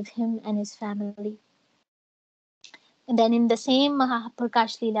to save him and his family. And then in the same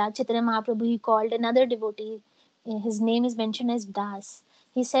Mahaprakash Leela, Chaitanya Mahaprabhu, he called another devotee. His name is mentioned as Das.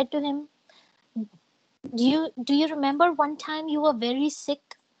 He said to him, do you remember one time you were very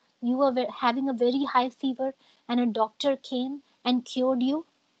sick? You were having a very high fever, and a doctor came and cured you.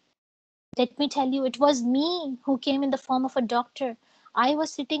 Let me tell you, it was me who came in the form of a doctor. I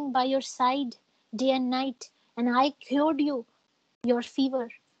was sitting by your side day and night, and I cured you, your fever.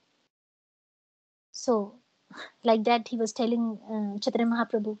 So, like that, he was telling Chaitanya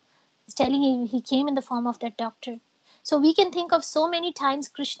Mahaprabhu. He's telling he came in the form of that doctor. So, we can think of so many times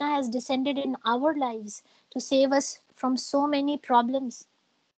Krishna has descended in our lives to save us from so many problems.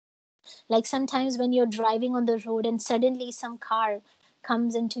 Like sometimes when you're driving on the road and suddenly some car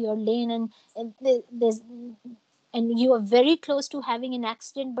comes into your lane, and you are very close to having an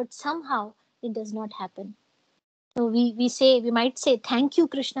accident, but somehow it does not happen. So we might say, thank you,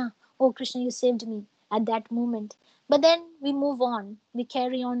 Krishna. Oh, Krishna, you saved me at that moment. But then we move on, we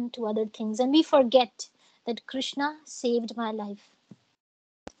carry on to other things, and we forget that Krishna saved my life.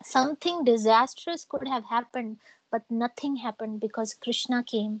 Something disastrous could have happened, but nothing happened because Krishna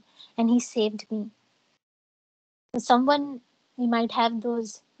came and he saved me. Someone, we might have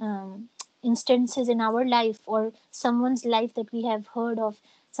those instances in our life, or someone's life that we have heard of.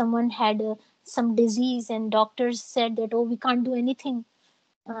 Someone had some disease, and doctors said that, oh, we can't do anything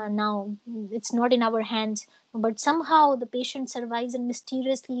now, it's not in our hands. But somehow the patient survives and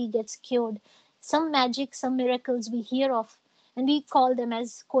mysteriously he gets cured. Some magic, some miracles we hear of, and we call them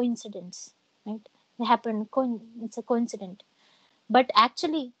as coincidence, right? They happen, it's a coincidence. But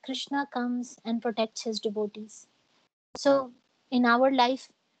actually Krishna comes and protects his devotees. So in our life,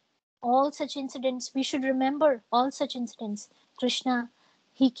 all such incidents, we should remember all such incidents. Krishna,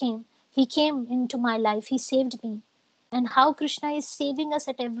 he came into my life, he saved me. And how Krishna is saving us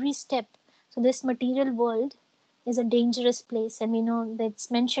at every step. So this material world is a dangerous place, and we know that's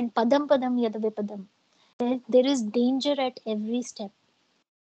mentioned padam padam yad vipadam. There is danger at every step.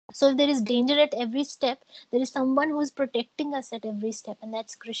 So if there is danger at every step, there is someone who is protecting us at every step, and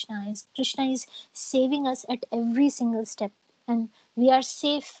that's Krishna. Krishna is saving us at every single step, and we are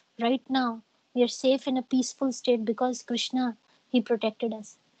safe right now. We are safe in a peaceful state because Krishna, he protected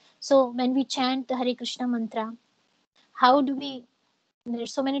us. So when we chant the Hare Krishna mantra, how do we?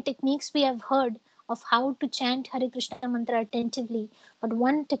 There's so many techniques we have heard of how to chant Hare Krishna mantra attentively, but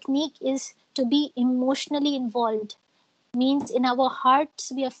one technique is to be emotionally involved. Means in our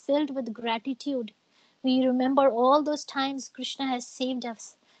hearts we are filled with gratitude. We remember all those times Krishna has saved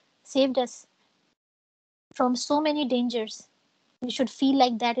us from so many dangers. We should feel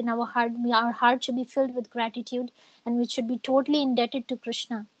like that in our heart. Our heart should be filled with gratitude, and we should be totally indebted to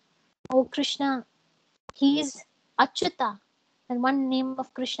Krishna. Oh Krishna, he is Achyuta, and one name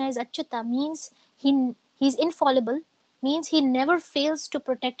of Krishna is Achyuta, means he's infallible, means he never fails to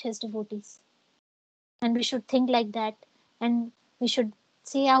protect his devotees. And we should think like that, and we should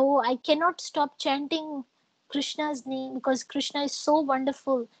say, oh, I cannot stop chanting Krishna's name because Krishna is so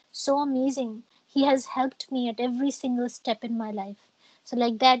wonderful, so amazing. He has helped me at every single step in my life. So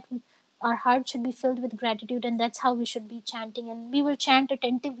like that, our heart should be filled with gratitude, and that's how we should be chanting, and we will chant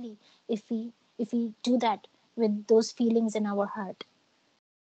attentively if we do that with those feelings in our heart.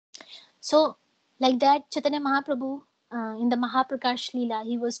 So, like that, Chaitanya Mahaprabhu, in the Mahaprakash Leela,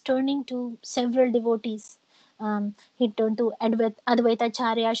 he was turning to several devotees. He turned to Advaita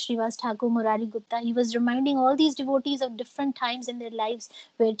Acharya, Srivas Thakur, Murari Gupta. He was reminding all these devotees of different times in their lives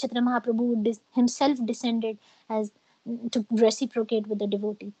where Chaitanya Mahaprabhu himself descended as to reciprocate with the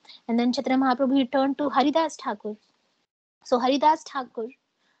devotee. And then Chaitanya Mahaprabhu, he turned to Haridas Thakur. So Haridas Thakur,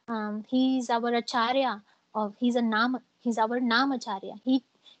 he's our acharya of he's our nam acharya. He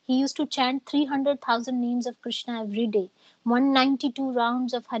used to chant 300,000 names of Krishna every day, 192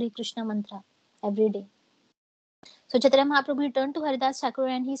 rounds of Hare Krishna mantra every day. So Chaitanya Mahaprabhu turned to Haridas Thakur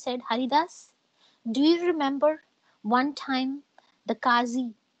and he said, Haridas, do you remember one time the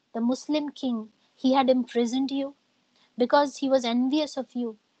Qazi, the Muslim king, he had imprisoned you because he was envious of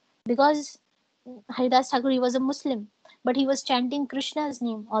you, because Haridas Thakur, he was a Muslim, but he was chanting Krishna's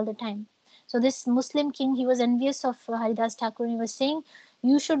name all the time. So this Muslim king, he was envious of Haridas Thakur. He was saying,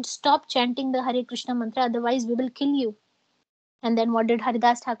 you should stop chanting the Hare Krishna mantra, otherwise we will kill you. And then what did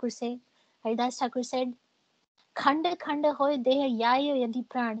Haridas Thakur say? Haridas Thakur said, Khanda khanda hoy deh yayo yadi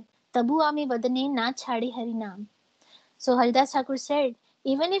pran, Tabu ame vadane na chhade Hari Naam. So Haridas Thakur said,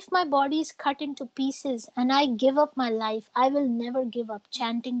 even if my body is cut into pieces and I give up my life, I will never give up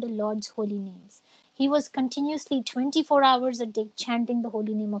chanting the Lord's holy names. He was continuously 24 hours a day chanting the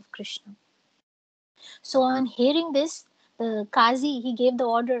holy name of Krishna. So on hearing this, the Qazi, he gave the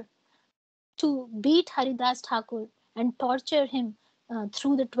order to beat Haridas Thakur and torture him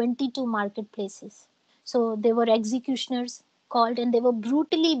through the 22 marketplaces. So they were executioners called, and they were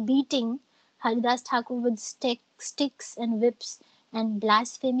brutally beating Haridas Thakur with sticks and whips and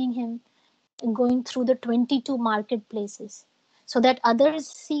blaspheming him, going through the 22 marketplaces, so that others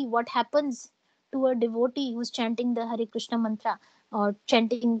see what happens to a devotee who's chanting the Hare Krishna mantra or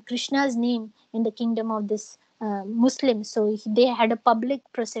chanting Krishna's name in the kingdom of this Muslim. So they had a public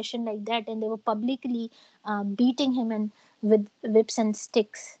procession like that, and they were publicly beating him and with whips and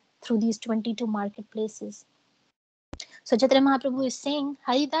sticks through these 22 marketplaces. So Chaitanya Mahaprabhu is saying,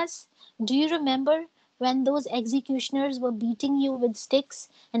 Haridas, do you remember when those executioners were beating you with sticks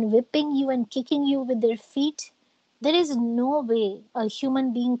and whipping you and kicking you with their feet? There is no way a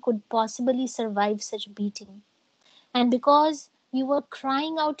human being could possibly survive such beating. And because you were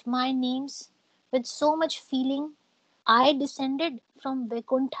crying out my names with so much feeling, I descended from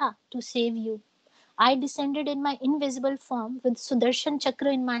Vaikuntha to save you. I descended in my invisible form with Sudarshan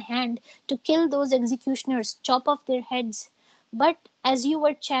Chakra in my hand to kill those executioners, chop off their heads. But as you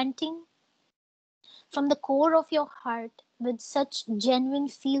were chanting from the core of your heart with such genuine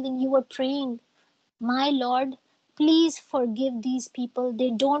feeling, you were praying, my Lord, please forgive these people. They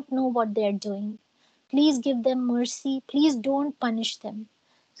don't know what they're doing. Please give them mercy. Please don't punish them.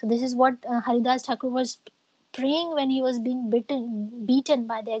 So this is what Haridas Thakur was praying when he was being beaten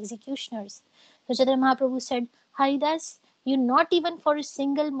by the executioners. So Chaitanya Mahaprabhu said, Haridas, you not even for a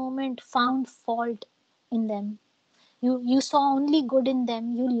single moment found fault in them. You saw only good in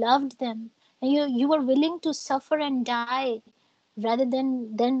them. You loved them. And you were willing to suffer and die rather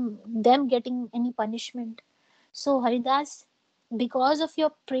than them getting any punishment. So Haridas, because of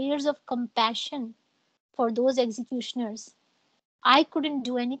your prayers of compassion for those executioners, I couldn't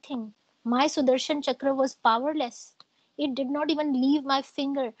do anything. My Sudarshan Chakra was powerless. It did not even leave my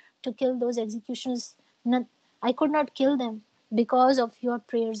finger to kill those executioners. I could not kill them because of your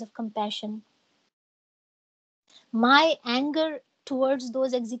prayers of compassion. My anger towards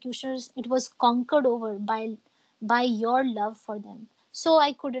those executioners, it was conquered over by your love for them. So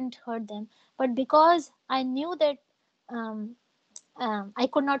I couldn't hurt them. But because I knew that um, I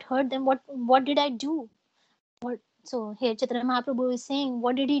could not hurt them, what did I do? So here Chaitanya Mahaprabhu is saying,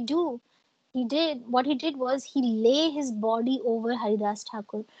 what did he do? What he did was he lay his body over Haridas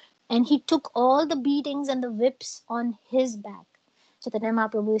Thakur, and he took all the beatings and the whips on his back. Chaitanya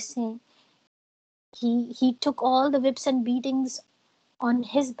Mahaprabhu is saying he took all the whips and beatings on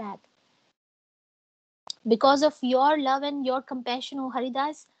his back. Because of your love and your compassion, O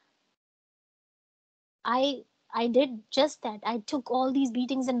Haridas, I I did just that. I took all these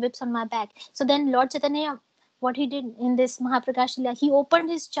beatings and whips on my back. So then Lord Chaitanya, what he did in this Mahaprakash Lila, he opened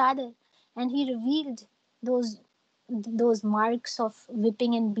his chadar and he revealed those those marks of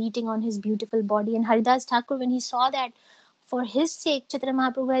whipping and beating on his beautiful body. And Haridas Thakur, when he saw that, for his sake, Chaitanya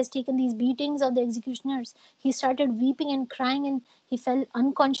Mahaprabhu has taken these beatings of the executioners, he started weeping and crying, and he fell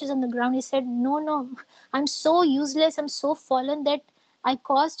unconscious on the ground. He said, no, no, I'm so useless, I'm so fallen that I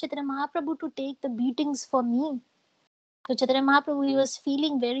caused Chaitanya Mahaprabhu to take the beatings for me. So Chaitanya Mahaprabhu, he was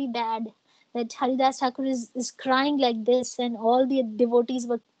feeling very bad that Haridas Thakur is crying like this, and all the other devotees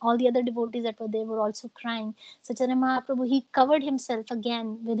that were there were also crying. So Chaitanya Mahaprabhu, he covered himself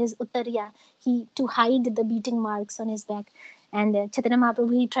again with his uttariya, to hide the beating marks on his back. And Chaitanya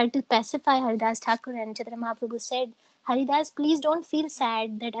Mahaprabhu, he tried to pacify Haridas Thakur, and Chaitanya Mahaprabhu said, Haridas, please don't feel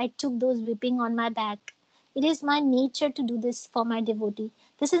sad that I took those whipping on my back. It is my nature to do this for my devotee.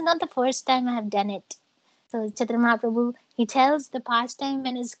 This is not the first time I have done it. So Chaitanya Mahaprabhu, he tells the pastime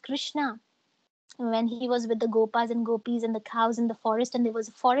when is Krishna, when he was with the gopas and gopis and the cows in the forest, and there was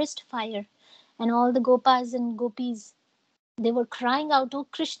a forest fire, and all the gopas and gopis, they were crying out, "Oh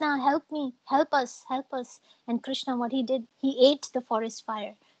Krishna, help me, help us, help us!" And Krishna, what he did, he ate the forest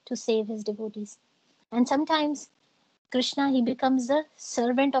fire to save his devotees. And sometimes Krishna, he becomes the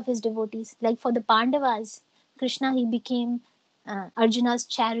servant of his devotees. Like for the Pandavas, Krishna, he became Arjuna's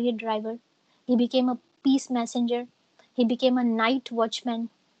chariot driver. He became a peace messenger. He became a night watchman,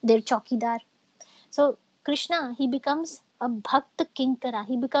 their chokidar. So Krishna, he becomes a bhakta kinkara.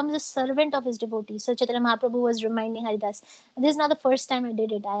 He becomes a servant of his devotees. So Chaitanya Mahaprabhu was reminding Haridas, this is not the first time I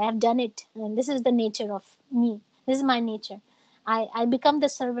did it. I have done it. And this is the nature of me. This is my nature. I become the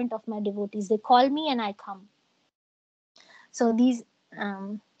servant of my devotees. They call me and I come. So these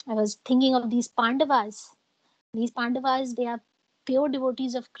I was thinking of these Pandavas. These Pandavas, they are pure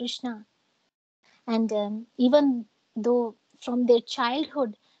devotees of Krishna. And even though from their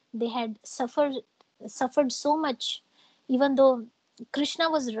childhood they had suffered so much, even though Krishna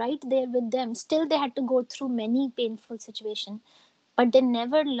was right there with them, still they had to go through many painful situations, but they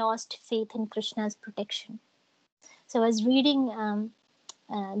never lost faith in Krishna's protection. So I was reading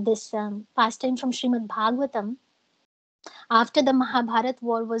this pastime from Srimad Bhagavatam. After the Mahabharat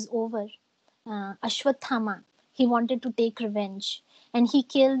war was over, Ashwathama, he wanted to take revenge, and he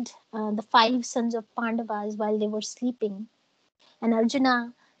killed the five sons of Pandavas while they were sleeping. And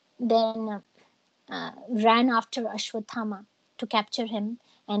Arjuna then ran after Ashwathama to capture him,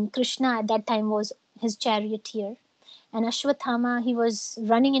 and Krishna at that time was his charioteer. And Ashwathama, he was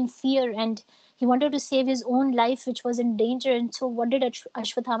running in fear, and he wanted to save his own life, which was in danger. And so, what did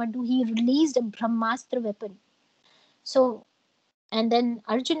Ashwathama do? He released a Brahmastra weapon. So, and then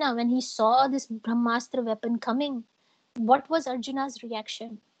Arjuna, when he saw this Brahmastra weapon coming, what was Arjuna's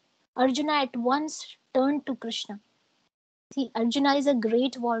reaction? Arjuna at once turned to Krishna. See, Arjuna is a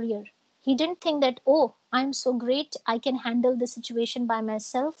great warrior. He didn't think that, oh, I'm so great, I can handle the situation by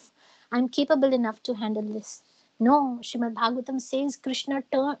myself. I'm capable enough to handle this. No, Srimad Bhagavatam says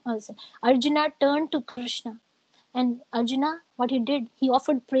Arjuna turned to Krishna. And Arjuna, what he did, he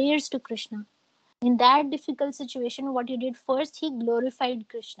offered prayers to Krishna. In that difficult situation, what he did first, he glorified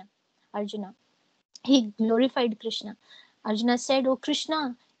Krishna. Arjuna. He glorified Krishna. Arjuna said, "Oh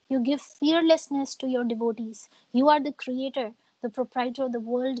Krishna, you give fearlessness to your devotees. You are the creator, the proprietor of the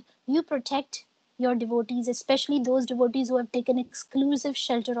world. You protect your devotees, especially those devotees who have taken exclusive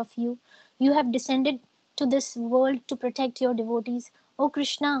shelter of you. You have descended to this world to protect your devotees. Oh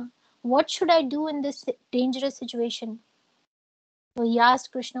Krishna, what should I do in this dangerous situation?" So he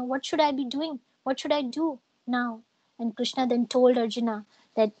asked Krishna, "What should I be doing? What should I do now?" And Krishna then told Arjuna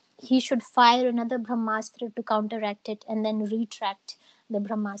that he should fire another Brahmastra to counteract it and then retract the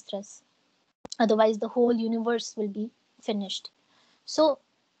Brahmastras. Otherwise, the whole universe will be finished. So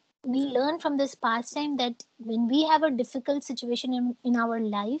we learn from this pastime that when we have a difficult situation in our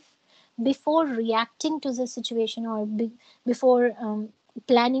life, before reacting to the situation, or before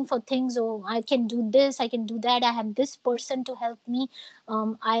planning for things, oh, I can do this, I can do that, I have this person to help me,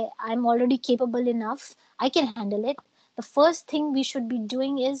 I'm already capable enough, I can handle it. The first thing we should be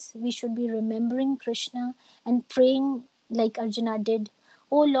doing is we should be remembering Krishna and praying like Arjuna did.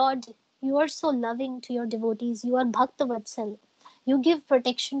 Oh Lord, you are so loving to your devotees, you are Bhakta Vatsal, you give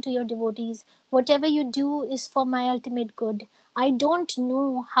protection to your devotees. Whatever you do is for my ultimate good. I don't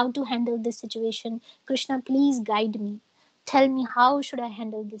know how to handle this situation. Krishna, please guide me. Tell me how should I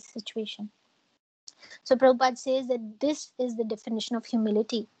handle this situation. So Prabhupada says that this is the definition of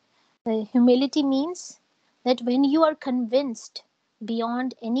humility. Humility means that when you are convinced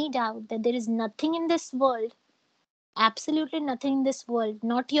beyond any doubt that there is nothing in this world, absolutely nothing in this world,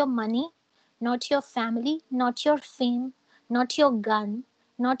 not your money, not your family, not your fame, not your gun,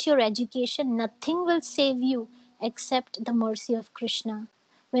 not your education, nothing will save you except the mercy of Krishna.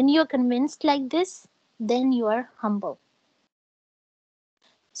 When you are convinced like this, then you are humble.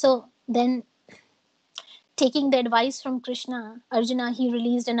 So then, taking the advice from Krishna, Arjuna, he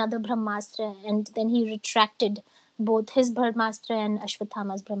released another Brahmastra, and then he retracted both his Brahmastra and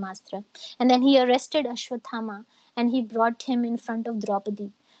Ashwathama's Brahmastra. And then he arrested Ashwathama and he brought him in front of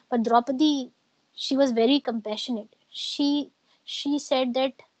Draupadi. But Draupadi, she was very compassionate. She said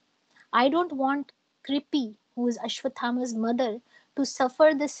that I don't want Kripi, who is Ashwathama's mother, to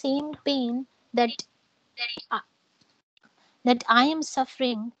suffer the same pain uh, that I am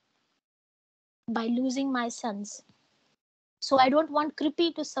suffering by losing my sons. So I don't want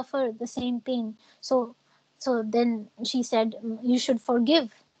Kripi to suffer the same pain. So then she said, you should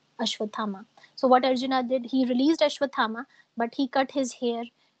forgive Ashwathama. So what Arjuna did, he released Ashwathama, but he cut his hair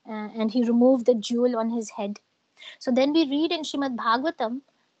and he removed the jewel on his head. So then we read in Shrimad Bhagavatam,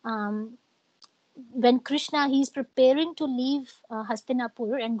 um, when Krishna, he is preparing to leave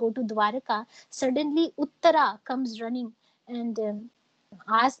Hastinapur and go to Dwaraka, suddenly Uttara comes running and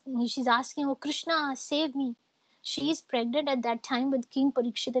she's asking, "Oh Krishna, save me." She is pregnant at that time with King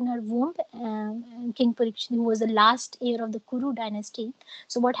Parikshit in her womb. King Parikshit, who was the last heir of the Kuru dynasty.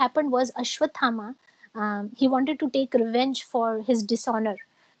 So what happened was Ashwathama, he wanted to take revenge for his dishonor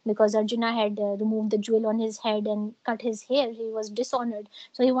because Arjuna had removed the jewel on his head and cut his hair. He was dishonored.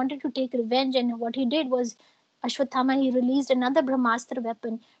 So he wanted to take revenge, and what he did was Ashwathama, he released another Brahmastra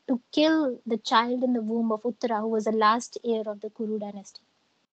weapon to kill the child in the womb of Uttara, who was the last heir of the Kuru dynasty.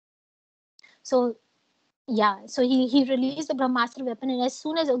 So yeah, so he released the Brahmastra weapon, and as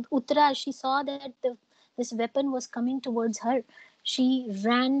soon as Uttara, she saw that this weapon was coming towards her, She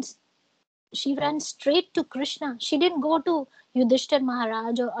ran she ran straight to Krishna. She didn't go to Yudhishthir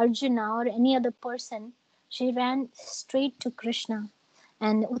Maharaj or Arjuna or any other person. She ran straight to Krishna.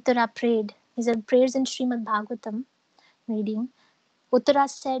 And Uttara prayed. These are prayers in Srimad Bhagavatam reading. Uttara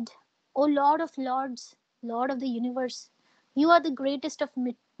said, O Lord of Lords, Lord of the universe, you are the greatest of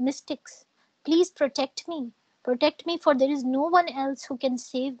mystics. Please protect me. Protect me, for there is no one else who can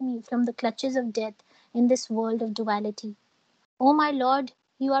save me from the clutches of death in this world of duality. O my Lord,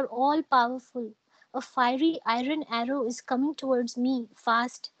 you are all powerful. A fiery iron arrow is coming towards me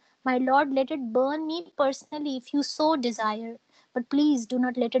fast. My Lord, let it burn me personally if you so desire. But please do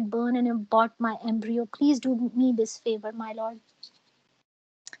not let it burn and abort my embryo. Please do me this favor, my Lord.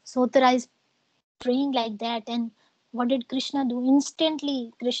 Sotra is praying like that, and what did Krishna do?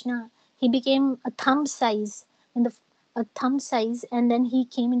 Instantly, Krishna, he became a thumb size, and then he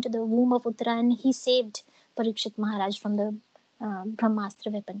came into the womb of Uttara and he saved Parikshit Maharaj from the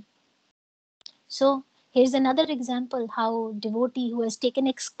Brahmastra weapon. So here's another example how devotee who has taken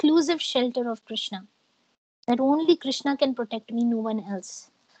exclusive shelter of Krishna, that only Krishna can protect me, no one else.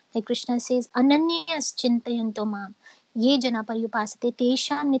 Like Krishna says, Ananyas chintayanto mam, ye jana paryupasate,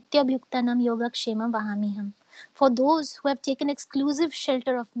 tesham nityabhyuktanam yogakshemam vahamiham. For those who have taken exclusive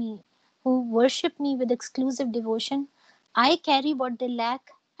shelter of me, who worship me with exclusive devotion, I carry what they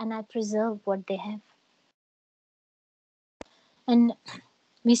lack and I preserve what they have. And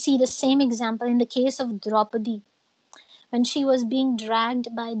we see the same example in the case of Draupadi, when she was being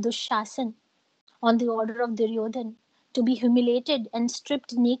dragged by Dushasan on the order of Duryodhan to be humiliated and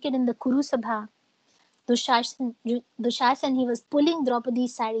stripped naked in the Kuru Sabha. Dushasan, he was pulling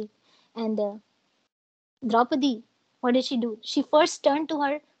Draupadi's sari, and Draupadi, what did she do? She first turned to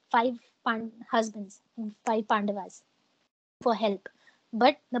her husbands, five Pandavas, for help.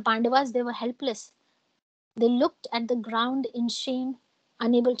 But the Pandavas, they were helpless. They looked at the ground in shame,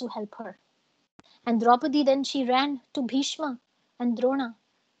 unable to help her. And Draupadi, then she ran to Bhishma and Drona,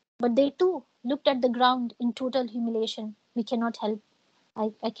 but they too looked at the ground in total humiliation. We cannot help.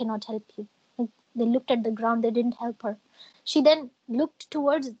 I cannot help you. Like, they looked at the ground, they didn't help her. She then looked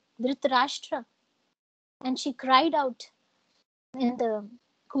towards Dhritarashtra and she cried out in the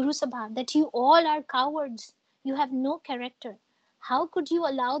Kuru Sabha that you all are cowards. You have no character. How could you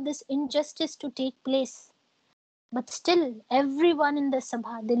allow this injustice to take place? But still, everyone in the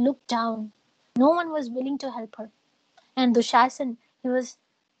Sabha, they looked down. No one was willing to help her. And Dushasan, he was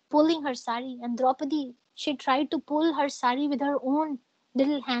pulling her sari, and Draupadi, she tried to pull her sari with her own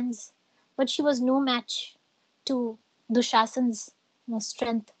little hands, but she was no match to Dushasan's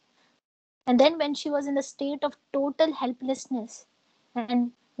strength. And then when she was in a state of total helplessness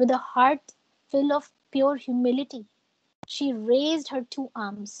and with a heart full of pure humility, she raised her two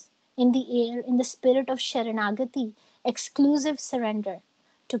arms in the air in the spirit of Sharanagati, exclusive surrender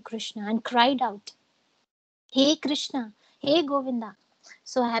to Krishna, and cried out, Hey Krishna, Hey Govinda.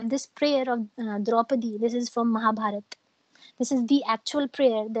 So I have this prayer of Draupadi. This is from Mahabharata. This is the actual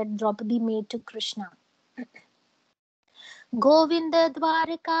prayer that Draupadi made to Krishna. Govind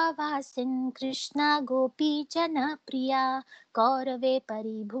द्वारकावासिन् Krishna गोपीजनप्रिया कौरवे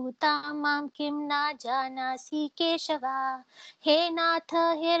परिभूता मां किं न जानासि केशव हे नाथ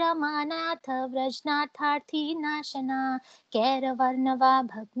हे रमानाथ व्रजनाथार्थी नाशना कैरवर्णवा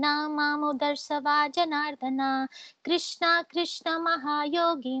भग्ना मामुदर्शवा जनार्दना कृष्ण कृष्ण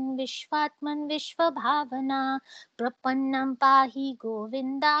महायोगिन् विश्वात्मन् विश्वभावना प्रपन्नं पाहि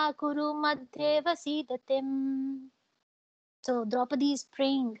गोविन्दा कुरु मध्ये वसीदतिम्. So Draupadi is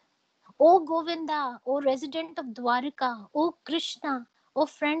praying, O Govinda, O resident of Dwarika, O Krishna, O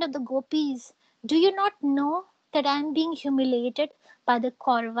friend of the gopis, do you not know that I am being humiliated by the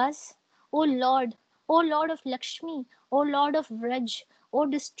Kauravas? O Lord of Lakshmi, O Lord of Vraj, O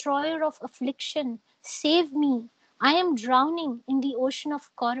destroyer of affliction, save me. I am drowning in the ocean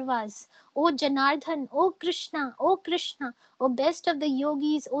of Kauravas. O Janardhan, O Krishna, O best of the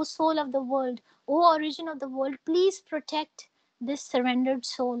yogis, O soul of the world, O origin of the world, please protect this surrendered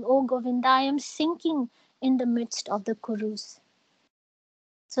soul. O Govinda, I am sinking in the midst of the Kurus.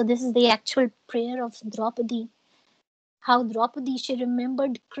 So this is the actual prayer of Draupadi. How Draupadi, she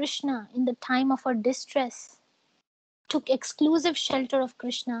remembered Krishna in the time of her distress, took exclusive shelter of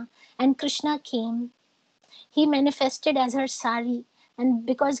Krishna, and Krishna came. He manifested as her sari, and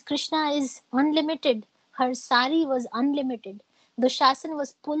because Krishna is unlimited, her sari was unlimited. The Shasan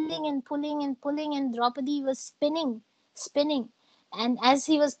was pulling and pulling and pulling, and Draupadi was spinning. And as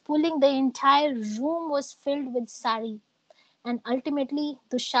he was pulling, the entire room was filled with sari. And ultimately,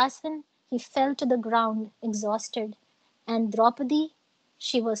 Dushasan, he fell to the ground, exhausted. And Draupadi,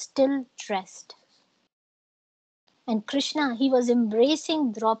 she was still dressed. And Krishna, he was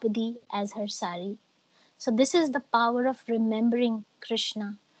embracing Draupadi as her sari. So this is the power of remembering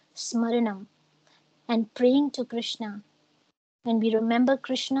Krishna, Smaranam, and praying to Krishna. When we remember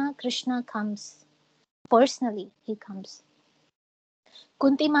Krishna, Krishna comes. Personally, he comes.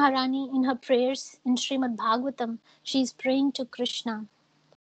 Kunti Maharani, in her prayers in Srimad Bhagavatam, she is praying to Krishna.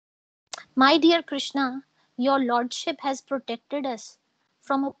 My dear Krishna, your lordship has protected us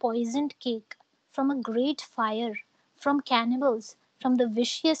from a poisoned cake, from a great fire, from cannibals, from the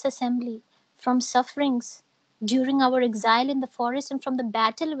vicious assembly, from sufferings during our exile in the forest, and from the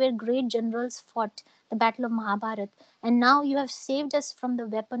battle where great generals fought, the battle of Mahabharat. And now you have saved us from the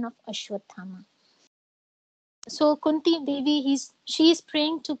weapon of Ashwatthama. So Kunti Devi, she is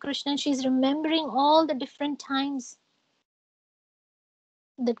praying to Krishna. She's remembering all the different times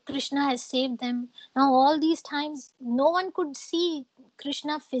that Krishna has saved them. Now, all these times, no one could see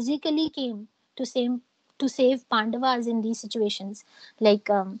Krishna physically came to save Pandavas in these situations, like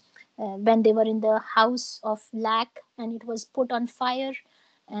when they were in the house of lac and it was put on fire,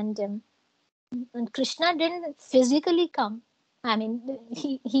 and Krishna didn't physically come. I mean,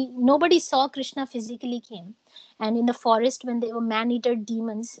 he nobody saw Krishna physically came. And in the forest, when they were man-eater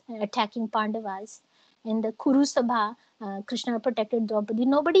demons attacking Pandavas, in the Kuru Sabha, Krishna protected Draupadi.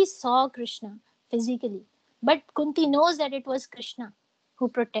 Nobody saw Krishna physically, but Kunti knows that it was Krishna who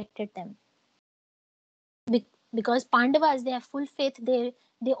protected them. Because Pandavas, they have full faith. They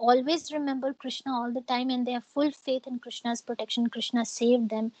always remember Krishna all the time, and they have full faith in Krishna's protection. Krishna saved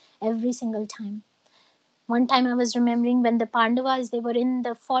them every single time. One time I was remembering when the Pandavas, they were in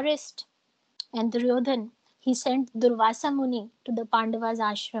the forest, and Duryodhan, he sent Durvasa Muni to the Pandavas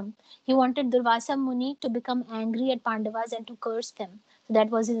ashram. He wanted Durvasa Muni to become angry at Pandavas and to curse them. So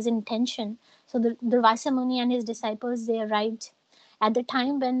that was his intention. So the Durvasa Muni and his disciples, they arrived at the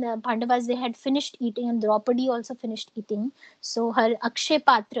time when the Pandavas, they had finished eating, and Draupadi also finished eating. So her Akshay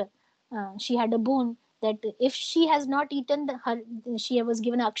Patra, she had a boon that if she has not eaten, she was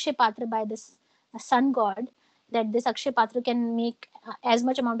given Akshay Patra by this sun god, that this Akshay Patra can make as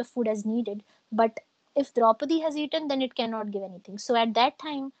much amount of food as needed. But if Draupadi has eaten, then it cannot give anything. So at that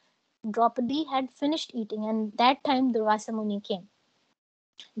time, Draupadi had finished eating, and that time Durvasa Muni came.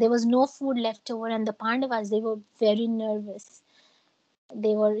 There was no food left over, and the Pandavas, they were very nervous.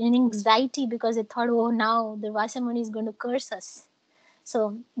 They were in anxiety because they thought, oh, now Durvasa Muni is going to curse us.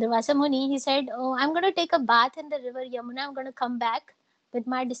 So Durvasa Muni, he said, oh, I'm going to take a bath in the river Yamuna. I'm going to come back with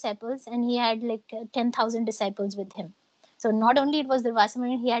my disciples. And he had like 10,000 disciples with him. So not only it was Durvasa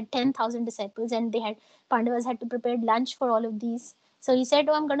Muni, he had 10,000 disciples, and Pandavas had to prepare lunch for all of these. So he said,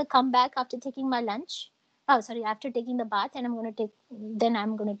 oh, I'm going to come back after taking my lunch. Oh, sorry, after taking the bath, and then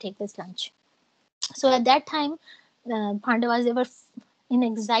I'm going to take this lunch. So at that time, Pandavas, they were in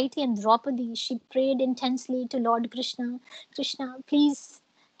anxiety, and Draupadi, she prayed intensely to Lord Krishna. Krishna, please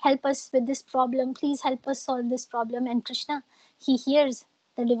help us with this problem. Please help us solve this problem. And Krishna, he hears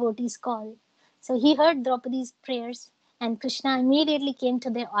the devotee's call. So he heard Draupadi's prayers, and Krishna immediately came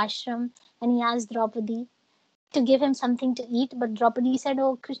to their ashram, and he asked Draupadi to give him something to eat. But Draupadi said,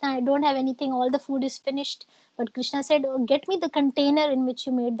 oh, Krishna, I don't have anything. All the food is finished. But Krishna said, oh, get me the container in which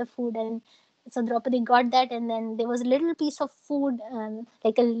you made the food. And so Draupadi got that. And then there was a little piece of food,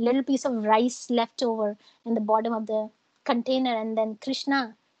 like a little piece of rice left over in the bottom of the container. And then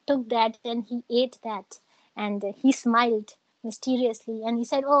Krishna took that and he ate that. And he smiled mysteriously. And he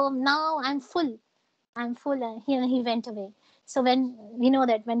said, oh, now I'm full. I'm full. And he went away. So when we know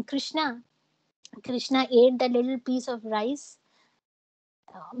that when Krishna ate that little piece of rice,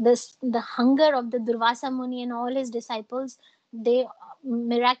 the hunger of the Durvasa Muni and all his disciples, they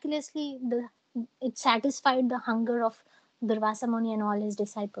miraculously, it satisfied the hunger of Durvasa Muni and all his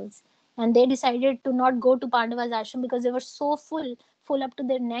disciples. And they decided to not go to Pandava's ashram because they were so full up to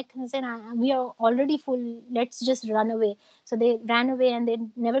their neck, and said, we are already full, let's just run away. So they ran away and they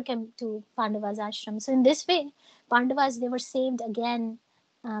never came to Pandava's ashram. So in this way, Pandavas, they were saved again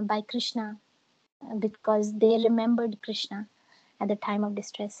by Krishna, because they remembered Krishna at the time of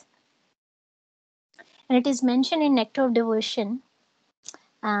distress. And it is mentioned in Nectar of Devotion.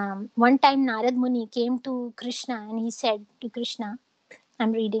 One time Narad Muni came to Krishna and he said to Krishna,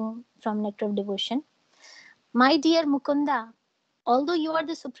 I'm reading from Nectar of Devotion, my dear Mukunda, although you are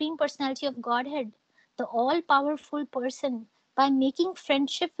the Supreme Personality of Godhead, the all-powerful person, by making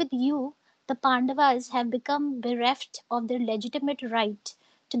friendship with you, the Pandavas have become bereft of their legitimate right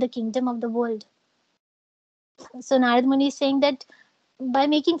to the kingdom of the world. So Narad Muni is saying that by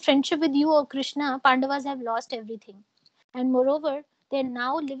making friendship with you, O Krishna, Pandavas have lost everything. And moreover, they are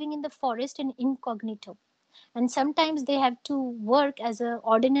now living in the forest in incognito. And sometimes they have to work as an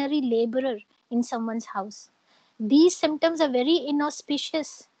ordinary laborer in someone's house. These symptoms are very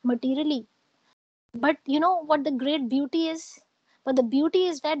inauspicious materially. But you know what the great beauty is? But the beauty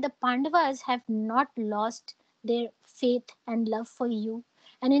is that the Pandavas have not lost their faith and love for you.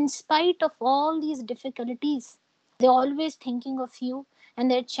 And in spite of all these difficulties, they're always thinking of you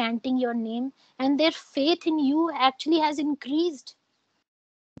and they're chanting your name. And their faith in you actually has increased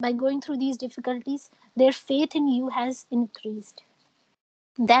by going through these difficulties. Their faith in you has increased.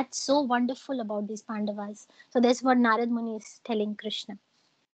 That's so wonderful about these Pandavas. So that's what Narad Muni is telling Krishna.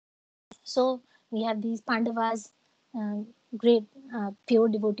 So we have these Pandavas, great pure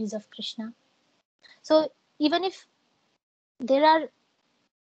devotees of Krishna. So even if there are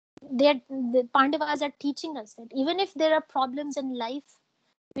the Pandavas are teaching us that even if there are problems in life,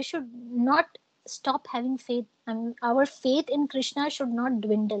 we should not stop having faith. I mean, our faith in Krishna should not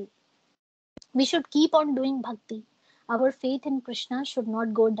dwindle. We should keep on doing bhakti. Our faith in Krishna should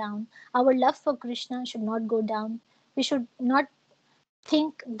not go down. Our love for Krishna should not go down. We should not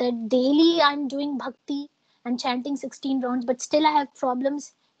think that daily I'm doing bhakti and chanting 16 rounds, but still I have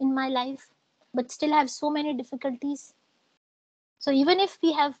problems in my life, but still I have so many difficulties. So even if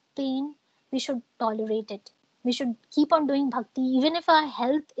we have pain, we should tolerate it. We should keep on doing bhakti, even if our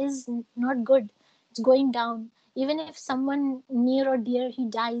health is not good, it's going down. Even if someone near or dear he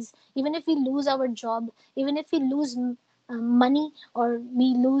dies, even if we lose our job, even if we lose money or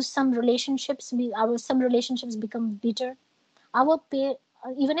we lose some relationships, some relationships become bitter. Our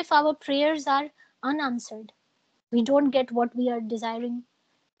even if our prayers are unanswered, we don't get what we are desiring,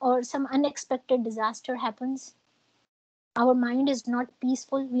 or some unexpected disaster happens, our mind is not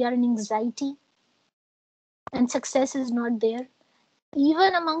peaceful, we are in anxiety, and success is not there.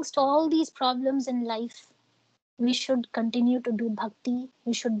 Even amongst all these problems in life, we should continue to do bhakti.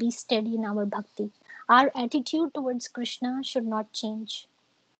 We should be steady in our bhakti. Our attitude towards Krishna should not change.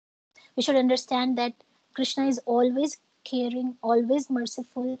 We should understand that Krishna is always caring, always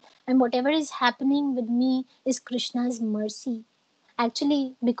merciful, and whatever is happening with me is Krishna's mercy.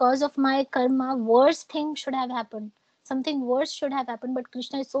 Actually, because of my karma, worse thing should have happened. Something worse should have happened, but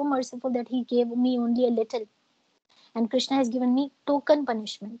Krishna is so merciful that he gave me only a little. And Krishna has given me token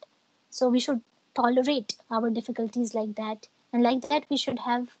punishment. So we should tolerate our difficulties like that. And like that, we should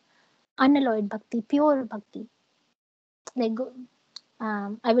have unalloyed bhakti, pure bhakti. Like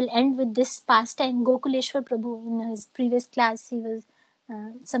I will end with this pastime. Gokuleshwar Prabhu, in his previous class, he was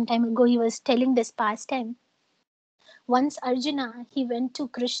some time ago, he was telling this pastime. Once Arjuna, he went to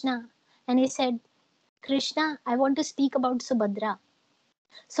Krishna and he said, Krishna, I want to speak about Subhadra.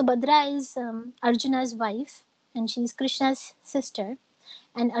 Subhadra is Arjuna's wife and she is Krishna's sister.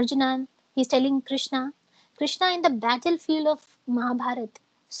 And Arjuna, he's telling Krishna, Krishna, in the battlefield of Mahabharat,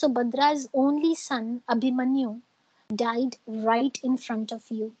 Subhadra's only son, Abhimanyu, died right in front of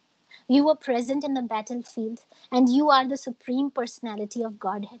you. You were present in the battlefield, and you are the supreme personality of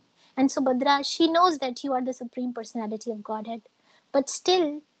Godhead. And Subhadra, she knows that you are the supreme personality of Godhead, but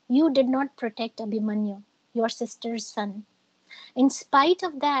still, you did not protect Abhimanyu, your sister's son. In spite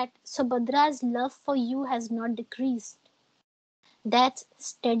of that, Subhadra's love for you has not decreased. That's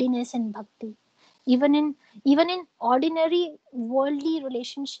steadiness in bhakti. Even in ordinary worldly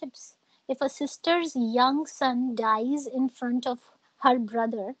relationships, if a sister's young son dies in front of her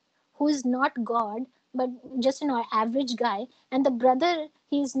brother, who is not God but just an average guy, and the brother,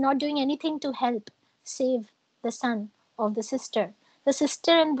 he is not doing anything to help save the son of the sister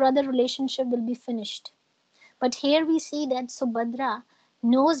and brother relationship will be finished. But here we see that Subhadra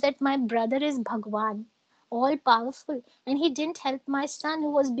knows that my brother is Bhagwan, all powerful, and he didn't help my son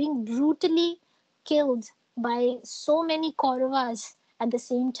who was being brutally killed by so many Kauravas at the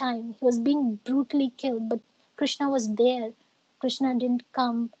same time. He was being brutally killed, but Krishna was there. Krishna didn't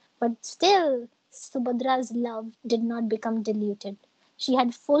come, but still Subhadra's love did not become diluted. She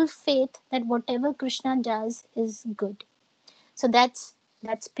had full faith that whatever Krishna does is good. So that's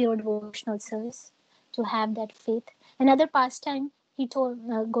pure devotional service, to have that faith. Another pastime he told,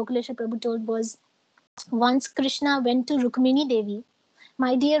 Gokuleshwar Prabhu told, was once Krishna went to Rukmini Devi.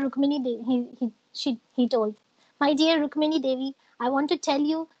 My dear Rukmini Devi, he told, my dear Rukmini Devi, I want to tell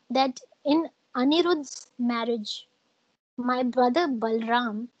you that in Aniruddh's marriage, my brother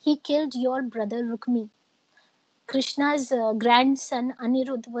Balram, he killed your brother Rukmi. Krishna's grandson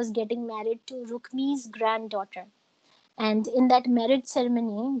Aniruddh was getting married to Rukmi's granddaughter. And in that marriage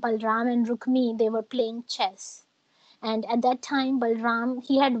ceremony, Balram and Rukmi, they were playing chess. And at that time, Balram,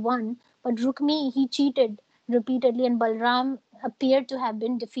 he had won, but Rukmi, he cheated repeatedly, and Balram appeared to have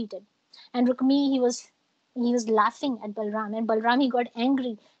been defeated. And Rukmi, he was laughing at Balram, and Balram, he got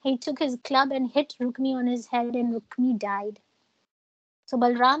angry. He took his club and hit Rukmi on his head, and Rukmi died. So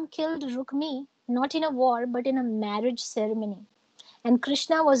Balram killed Rukmi not in a war but in a marriage ceremony. And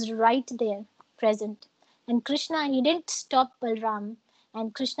Krishna was right there, present. And Krishna, he didn't stop Balram.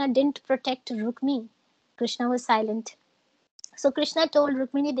 And Krishna didn't protect Rukmi. Krishna was silent. So Krishna told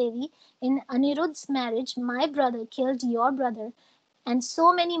Rukmini Devi, in Aniruddha's marriage, my brother killed your brother, and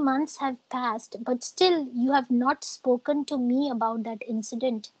so many months have passed, but still you have not spoken to me about that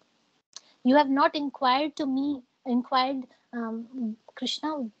incident. You have not inquired,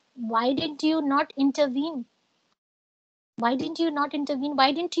 Krishna, why did you not intervene? Why didn't you not intervene?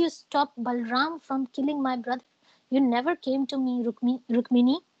 Why didn't you stop Balram from killing my brother? You never came to me,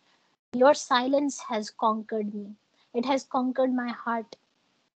 Rukmini. Your silence has conquered me. It has conquered my heart.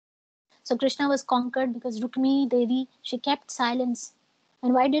 So Krishna was conquered because Rukmini Devi, she kept silence.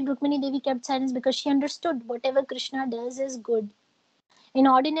 And why did Rukmini Devi kept silence? Because she understood whatever Krishna does is good. In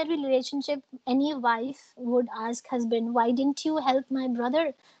ordinary relationship, any wife would ask husband, why didn't you help my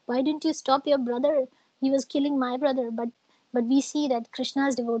brother? Why didn't you stop your brother? He was killing my brother. But we see that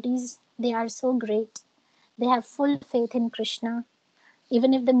Krishna's devotees, they are so great. They have full faith in Krishna.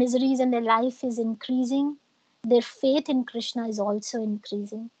 Even if the miseries in their life is increasing, their faith in Krishna is also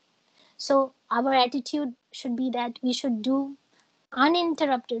increasing. So our attitude should be that we should do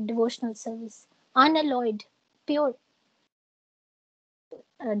uninterrupted devotional service, unalloyed, pure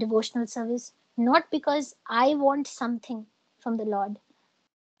devotional service, not because I want something from the Lord.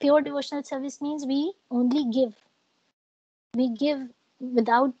 Pure devotional service means we only give. We give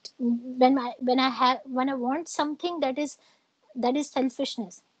without when I want something, that is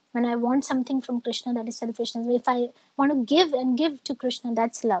selfishness. When I want something from Krishna, that is selfishness. If I want to give and give to Krishna,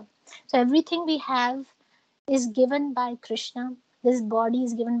 that's love. So everything we have is given by Krishna. This body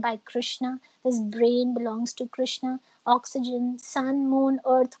is given by Krishna. This brain belongs to Krishna. Oxygen, sun, moon,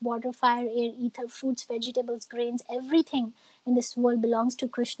 earth, water, fire, air, ether, fruits, vegetables, grains, everything in this world belongs to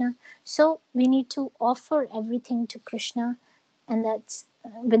Krishna. So we need to offer everything to Krishna, and that's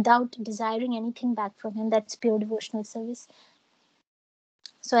without desiring anything back from him. That's pure devotional service.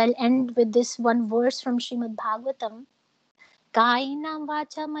 So I'll end with this one verse from Srimad Bhagavatam. कायेनं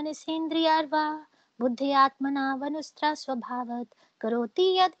वाचा मनसेन्द्रियार्वा बुद्ध्यात्मना वनुस्त्रा स्वभावत् करोति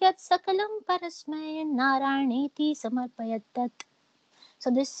यद् यत् सकलं परस्मै नारायणेति समर्पयत् तत्.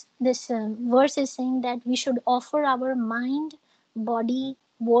 So this verse is saying that we should offer our mind, body,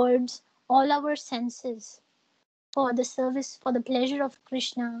 words, all our senses for the service, for the pleasure of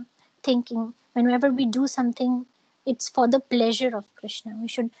Krishna. Thinking whenever we do something, it's for the pleasure of Krishna. We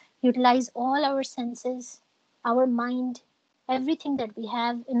should utilize all our senses, our mind, everything that we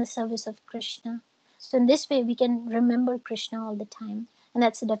have in the service of Krishna. So in this way, we can remember Krishna all the time, and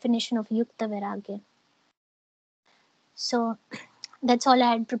that's the definition of Yukta Vairagya. So that's all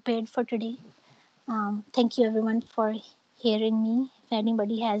I had prepared for today. Thank you everyone for hearing me. If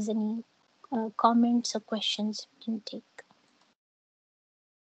anybody has any comments or questions, we can take.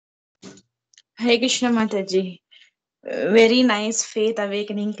 Hare Krishna Mataji. Very nice faith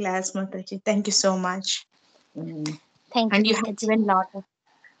awakening class, Mataji. Thank you so much. Mm. Thank And you, you have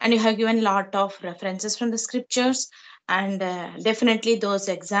Mataji. given lot of references from the scriptures, and definitely those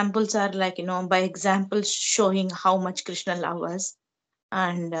examples are like, by examples showing how much Krishna loves us.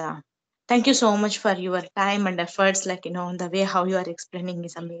 And thank you so much for your time and efforts, like, the way how you are explaining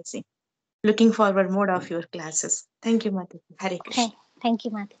is amazing. Looking forward more of your classes. Thank you, Mataji. Hare Krishna. Thank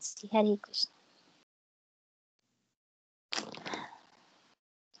you, Mataji. Hare Krishna.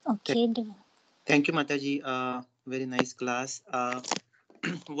 Okay. Thank you, Mataji. Very nice class.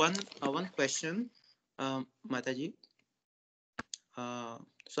 One question, Mataji.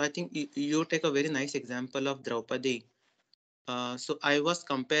 So I think you take a very nice example of Draupadi. So I was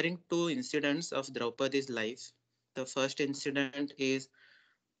comparing two incidents of Draupadi's life. The first incident is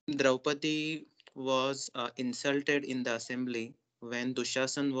Draupadi was insulted in the assembly when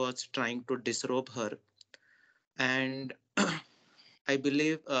Dushasan was trying to disrobe her, and I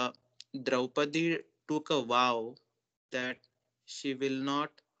believe Draupadi took a vow that she will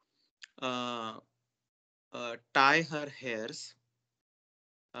not tie her hairs,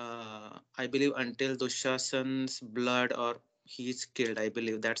 I believe, until Dushasan's blood or he is killed. I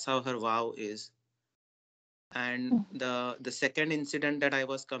believe that's how her vow is. And the second incident that I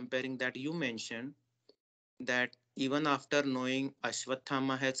was comparing, that you mentioned, that even after knowing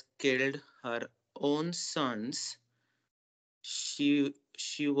Ashwathama has killed her own sons, she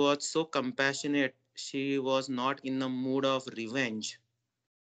was so compassionate. She was not in the mood of revenge,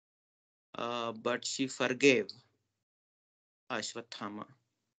 but she forgave Ashwathama.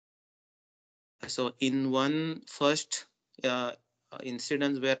 So in one first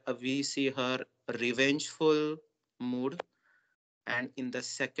incident where we see her revengeful mood, and in the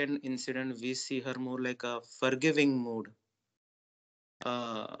second incident we see her more like a forgiving mood.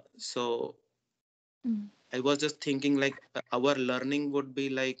 So Mm. I was just thinking like our learning would be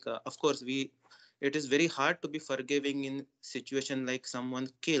like, of course we, it is very hard to be forgiving in situation like someone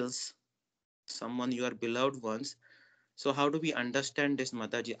kills someone your beloved ones. So how do we understand this,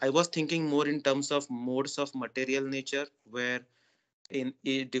 Mataji? I was thinking more in terms of modes of material nature, where in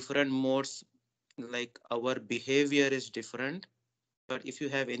different modes, like our behavior is different. But if you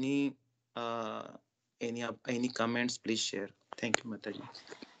have uh, any comments, please share. Thank you, Mataji.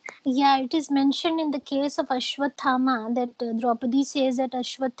 Yeah, it is mentioned in the case of Ashwathama that Draupadi says that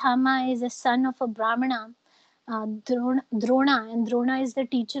Ashwathama is a son of a Brahmana, Drona, and Drona is the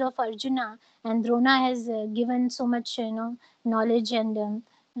teacher of Arjuna, and Drona has given so much, knowledge and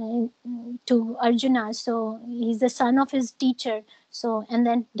to Arjuna. So he's the son of his teacher. So and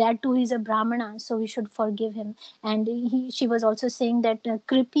then that too he's a Brahmana, so we should forgive him. And she was also saying that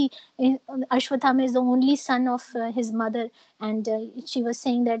Kripi, Ashwathama is the only son of his mother, and she was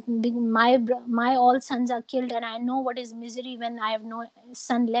saying that my all sons are killed, and I know what is misery when I have no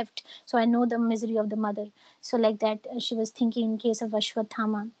son left. So I know the misery of the mother. So like that, she was thinking in case of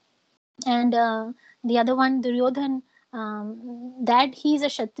Ashwathama. And the other one, Duryodhan, that he's a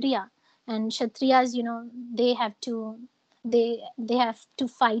Kshatriya, and Kshatriyas, they have to they have to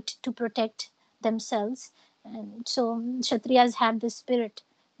fight to protect themselves. And so Kshatriyas have this spirit,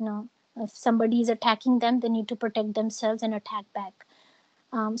 if somebody is attacking them, they need to protect themselves and attack back.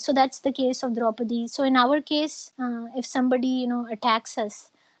 So that's the case of Draupadi. So in our case, if somebody attacks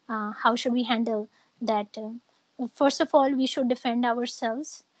us, how should we handle that? First of all, we should defend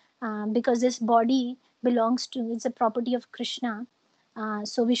ourselves, because this body belongs to, it's a property of Krishna.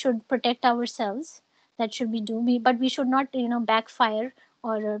 So we should protect ourselves. That should we do. But we should not backfire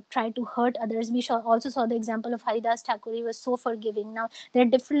or try to hurt others. We also saw the example of Haridas Thakur. He was so forgiving. Now there are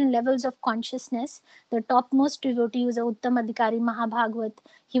different levels of consciousness. The topmost devotee was a Uttam Adhikari Mahabhagwat.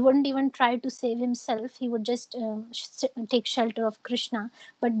 He wouldn't even try to save himself. He would just take shelter of Krishna.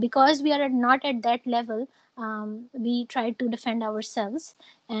 But because we are not at that level, we try to defend ourselves.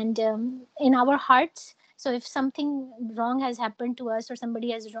 And in our hearts, so if something wrong has happened to us or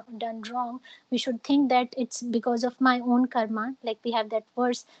somebody has done wrong, we should think that it's because of my own karma. Like we have that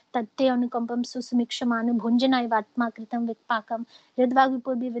verse, Tatte anukampam susumikshamaanu bhunjanai vatma kritam vikpakam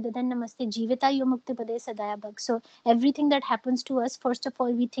Ridvagvipurbi Vidadan Namaste Jivita Yomukti Pade Sadaya Bhag. So everything that happens to us, first of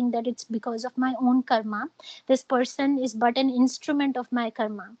all, we think that it's because of my own karma. This person is but an instrument of my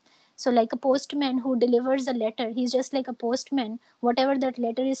karma. So like a postman who delivers a letter, he's just like a postman. Whatever that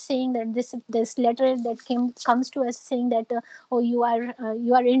letter is saying, that this letter that comes to us saying that oh, you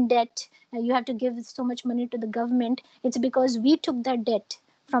are in debt, you have to give so much money to the government. It's because we took that debt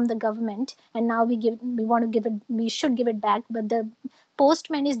from the government, and now we want to give it, we should give it back. But the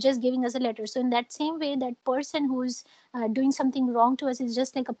postman is just giving us a letter. So in that same way, that person who's doing something wrong to us is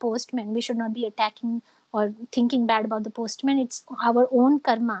just like a postman. We should not be attacking or thinking bad about the postman. It's our own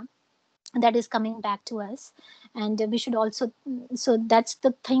karma that is coming back to us. And we should also, so that's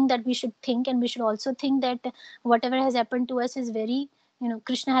the thing that we should think. And we should also think that whatever has happened to us is very,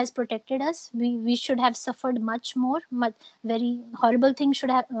 Krishna has protected us. We should have suffered much more, much very horrible things should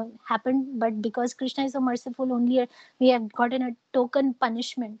have happened, but because Krishna is so merciful, only we have gotten a token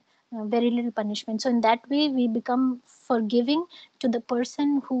punishment, very little punishment. So in that way we become forgiving to the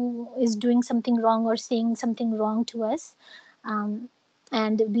person who is doing something wrong or saying something wrong to us.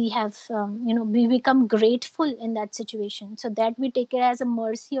 And we have we become grateful in that situation, so that we take it as a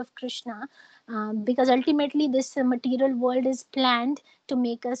mercy of Krishna. Because ultimately this material world is planned to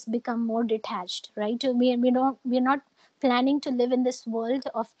make us become more detached, right? We're not planning to live in this world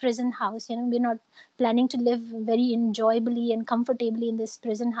of prison house. We're not planning to live very enjoyably and comfortably in this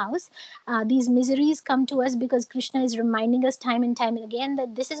prison house. These miseries come to us because Krishna is reminding us time and time again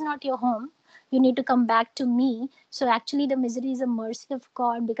that this is not your home. You need to come back to me. So actually the misery is a mercy of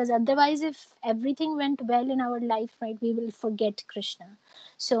God, because otherwise if everything went well in our life, right, we will forget Krishna.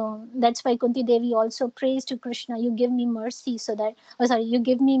 So that's why Kunti Devi also prays to Krishna, you give me mercy so that, oh sorry, you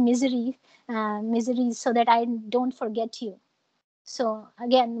give me misery so that I don't forget you. So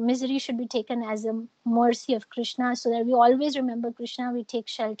again, misery should be taken as a mercy of Krishna, so that we always remember Krishna, we take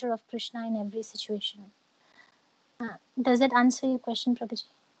shelter of Krishna in every situation. Does that answer your question, Prabhuji?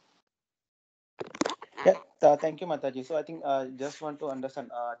 Yeah, thank you, Mataji. So I think just want to understand.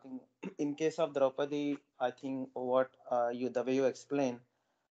 I think in case of Draupadi, I think what you the way you explain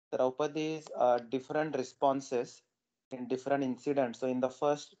Draupadi's different responses in different incidents. So in the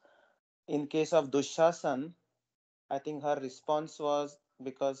first, in case of Dushasan, I think her response was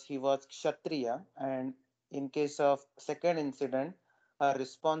because he was Kshatriya, and in case of second incident, her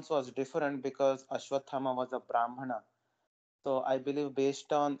response was different because Ashwathama was a Brahmana. So I believe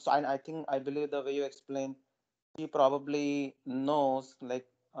based on, so I think I believe the way you explain, he probably knows like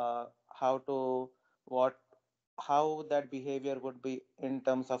how to what how that behavior would be in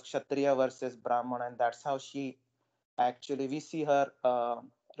terms of Kshatriya versus Brahmana, and that's how she actually we see her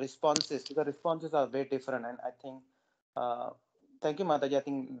responses. The responses are very different, and I think thank you, Mataji. I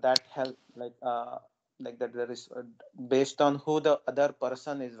think that helped like that there is based on who the other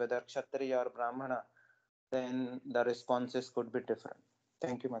person is, whether Kshatriya or Brahmana, then the responses could be different.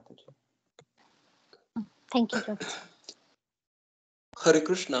 Thank you, Mataji. Thank you, Prabhuji. Hare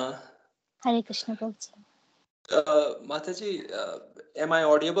Krishna. Hare Krishna, Prabhuji. Mataji, am I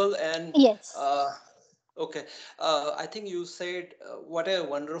audible? And Yes. okay, I think you said what a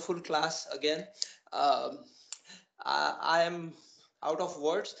wonderful class again. Um, I am out of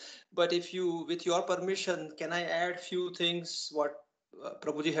words, but if you, with your permission, can I add few things? What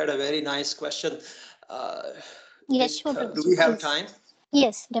Prabhuji had a very nice question. Uh, Yes, with sure, do Prabhuji, we have please. time?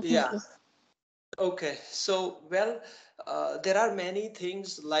 Yes, Yeah. definitely. Okay, so well, there are many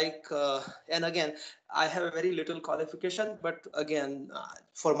things like, and again, I have a very little qualification, but again,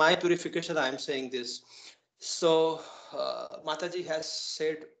 for my purification, I am saying this. So, Mataji has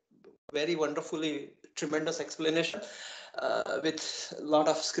said very wonderfully, tremendous explanation with a lot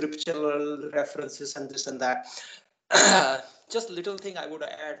of scriptural references and this and that. Just little thing I would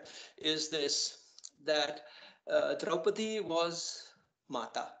add is this, that Draupadi was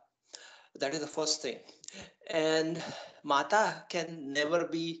Mata. That is the first thing. And Mata can never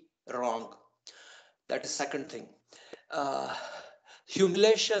be wrong. That is second thing. Uh,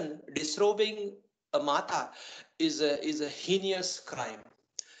 Humiliation, disrobing a Mata is a heinous crime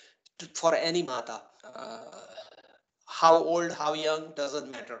for any Mata. How old, how young, doesn't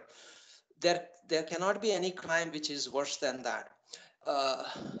matter. There cannot be any crime which is worse than that. Uh,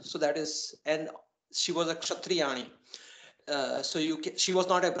 so that is, and she was a Kshatriyani. So she was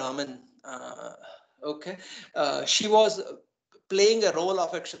not a Brahmin. Okay, she was playing a role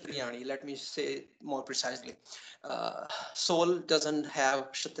of a Kshatriyani. Let me say more precisely. Soul doesn't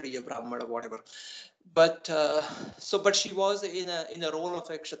have Kshatriya, Brahmana, whatever. But but she was in a role of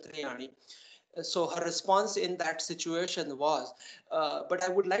a Kshatriyani. So her response in that situation was, but I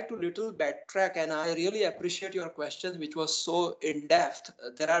would like to little backtrack, and I really appreciate your question, which was so in depth.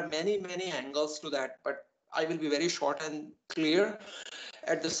 There are many angles to that, but I will be very short and clear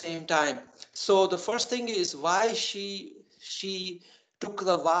at the same time. So the first thing is why she took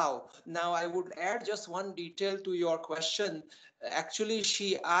the vow. Now I would add just one detail to your question. Actually,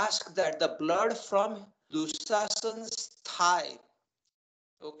 she asked that the blood from Dusasan's thigh,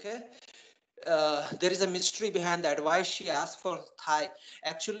 okay, there is a mystery behind that. Why she asked for thigh?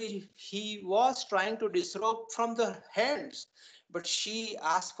 Actually, he was trying to disrobe from the hands, but she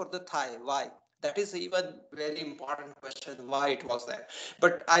asked for the thigh. Why? That is even very important question. Why it was that?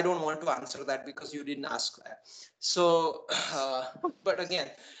 But I don't want to answer that because you didn't ask that. So, but again,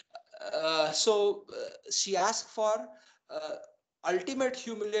 she asked for uh, ultimate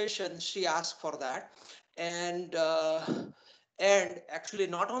humiliation. She asked for that, and actually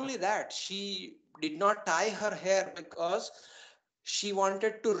not only that, she did not tie her hair because she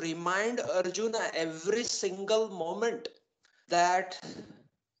wanted to remind Arjuna every single moment that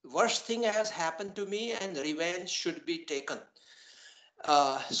worst thing has happened to me and revenge should be taken.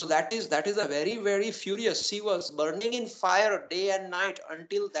 So that is a very furious. She was burning in fire day and night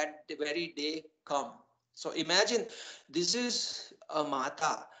until that very day come. So imagine, this is a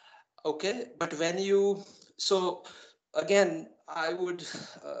mata, okay? But when you, so again, I would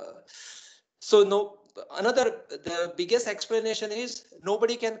so no, another, the biggest explanation is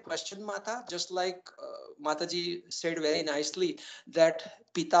nobody can question Mata, just like Mataji said very nicely that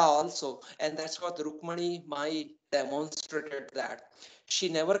Pita also, and that's what Rukmani Mai demonstrated, that she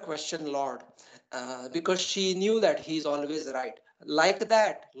never questioned Lord because she knew that he is always right. Like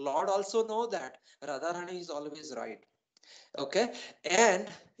that, Lord also know that Radharani is always right. Okay, and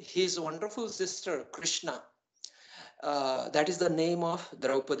his wonderful sister Krishna, that is the name of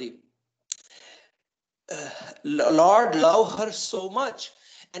Draupadi. Lord love her so much.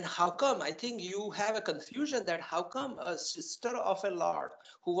 And how come? I think you have a confusion that how come a sister of a Lord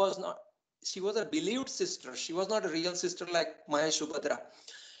who was not, she was a believed sister, she was not a real sister like Maya Subhadra.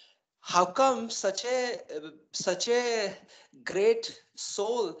 How come such a great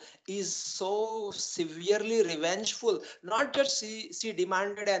soul is so severely revengeful? Not just she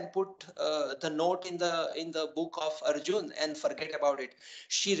demanded and put the note in the book of Arjun and forget about it.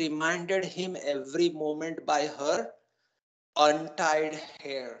 She reminded him every moment by her untied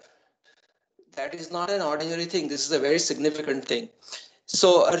hair. That is not an ordinary thing. This is a very significant thing.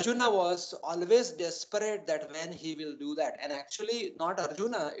 So Arjuna was always desperate that when he will do that. And actually, not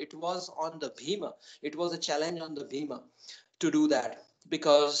Arjuna, it was on the Bhima. It was a challenge on the Bhima to do that,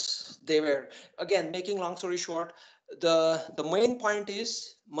 because they were, again, making long story short, the main point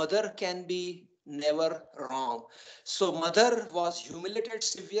is mother can be never wrong. So mother was humiliated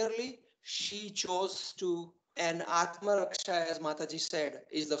severely. She chose to, and Atma Raksha, as Mataji said,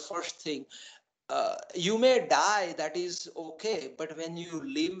 is the first thing. You may die, that is okay, but when you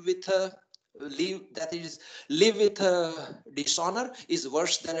live with a live with a dishonor is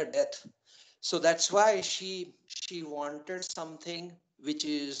worse than a death. So that's why she wanted something which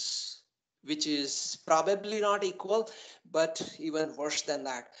is probably not equal, but even worse than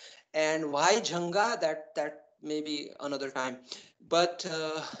that. And why Jhanga, that maybe another time. But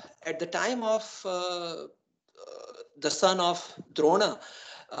at the time of the son of Drona,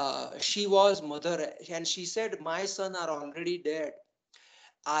 she was mother, and she said, my son are already dead.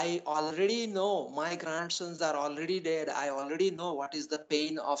 I already know my grandsons are already dead. I already know what is the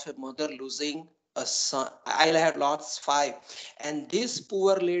pain of a mother losing a son. I have lost five. And this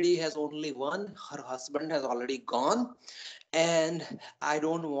poor lady has only one. Her husband has already gone. And I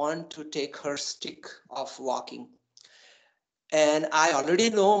don't want to take her stick of walking. And I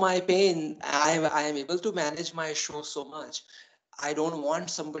already know my pain. I am able to manage my show so much. I don't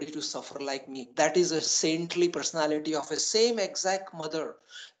want somebody to suffer like me. That is a saintly personality of a same exact mother.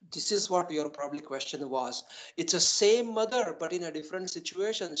 This is what your probably question was. It's a same mother, but in a different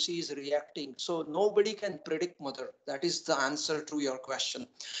situation, she is reacting. So nobody can predict mother. That is the answer to your question.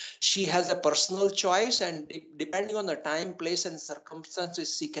 She has a personal choice, and depending on the time, place, and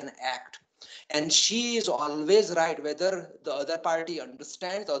circumstances, she can act. And she is always right, whether the other party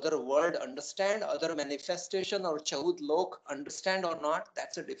understands, the other world understand, other manifestation or chaud lok understand or not,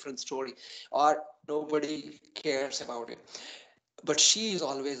 that's a different story, or nobody cares about it. But she is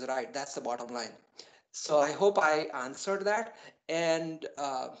always right. That's the bottom line. So I hope I answered that. And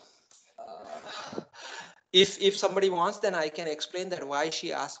if somebody wants, then I can explain that why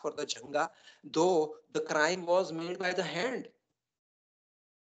she asked for the janga, though the crime was made by the hand.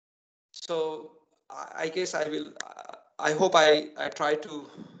 So I guess I will. I hope I try to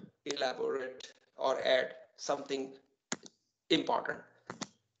elaborate or add something important.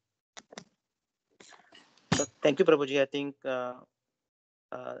 So thank you, Prabhuji. I think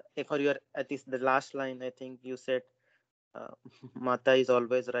for your at least the last line, I think you said uh, Mata is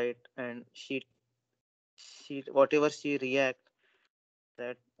always right, and she whatever she react,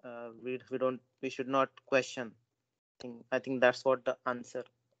 that we should not question. I think that's what the answer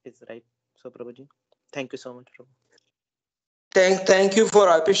is, right? So Prabhuji, thank you so much, Prabhu. Thank you for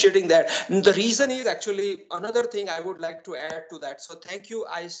appreciating that. The reason is actually another thing I would like to add to that. So thank you.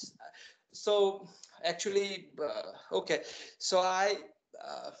 So actually okay. So uh,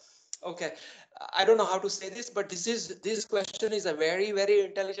 okay. I don't know how to say this, but this question is a very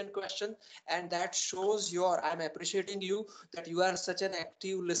intelligent question, and that shows I'm appreciating you that you are such an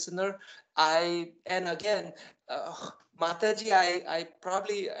active listener. And again, Mataji, I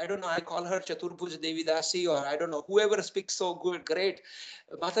probably, I don't know, I call her Chaturbhuj Devidasi, or I don't know, whoever speaks so good, great.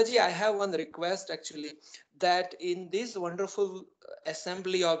 Mataji, I have one request actually, that in this wonderful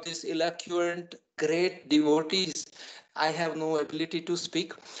assembly of these eloquent, great devotees, I have no ability to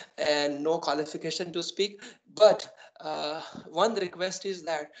speak and no qualification to speak, but one request is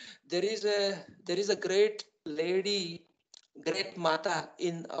that there is a great lady, great mata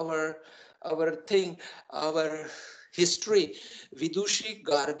in our thing, our history, Vidushi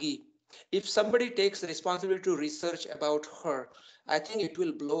Gargi. If somebody takes responsibility to research about her, I think it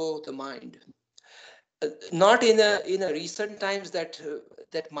will blow the mind. Not in a recent times that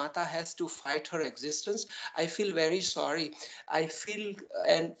Mata has to fight her existence. I feel very sorry. I feel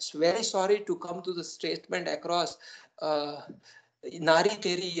and very sorry to come to the statement across. नारी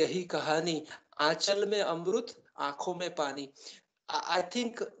तेरी यही कहानी आंचल में अमृत आंखों में पानी. I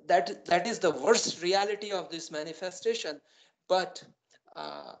think that is the worst reality of this manifestation. But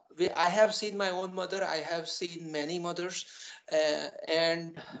I have seen my own mother. I have seen many mothers,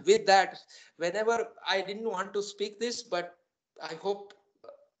 and with that, whenever I didn't want to speak this, but I hope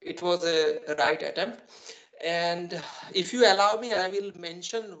it was a right attempt. And if you allow me, I will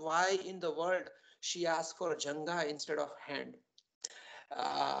mention why in the world she asked for janga instead of hand.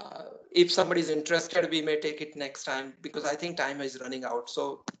 If somebody is interested, we may take it next time, because I think time is running out.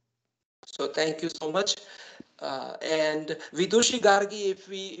 So thank you so much. And Vidushi Gargi, if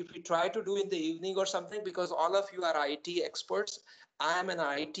we try to do in the evening or something, because all of you are IT experts, I am an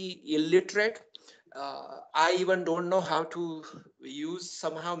IT illiterate. I even don't know how to use,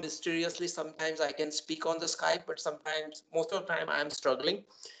 somehow mysteriously. Sometimes I can speak on the Skype, but sometimes, most of the time, I'm struggling.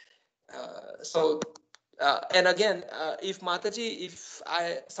 And again, if Mataji, if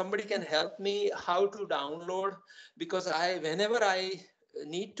I somebody can help me how to download, because I whenever I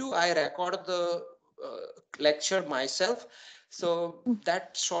need to, I record the lecture myself. So Mm.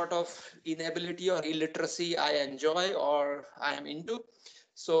 that sort of inability or illiteracy I enjoy or I am into.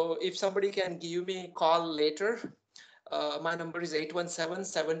 So if somebody can give me a call later, my number is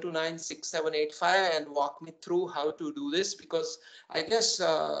 817-729-6785, and walk me through how to do this, because I guess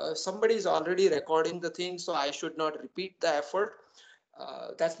somebody is already recording the thing, so I should not repeat the effort.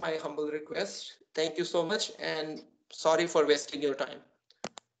 That's my humble request. Thank you so much, and sorry for wasting your time.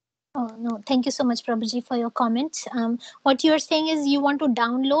 Oh, no, thank you so much, Prabhuji, for your comments. What you are saying is you want to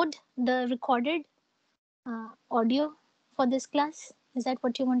download the recorded audio for this class. Is that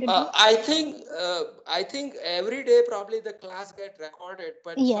what you want to do? I think every day probably the class get recorded,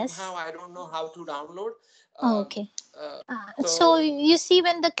 but somehow Yes. I don't know how to download. Oh, Um, okay. So so you see,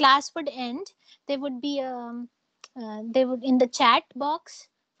 when the class would end, there would be they would, in the chat box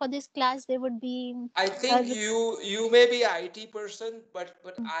for this class, there would be I a think you may be IT person, but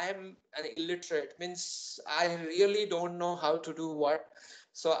I am an illiterate. Means I really don't know how to do what.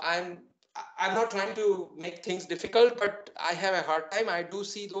 So I'm not trying to make things difficult, but I have a hard time. I do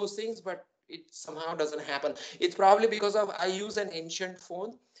see those things, but it somehow doesn't happen. It's probably because of I use an ancient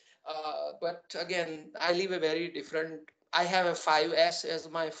phone. But again, I live a very different. I have a 5S as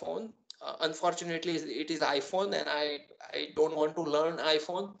my phone. Unfortunately, it is iPhone, and I don't want to learn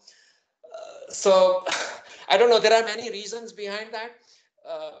iPhone. So I don't know. There are many reasons behind that,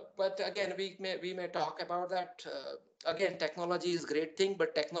 but again, we may talk about that. Again, technology is a great thing,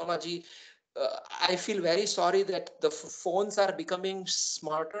 but technology. I feel very sorry that the phones are becoming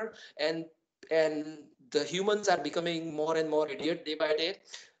smarter, and the humans are becoming more and more idiot day by day.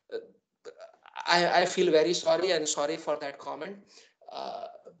 Uh, I feel very sorry, and sorry for that comment. Uh,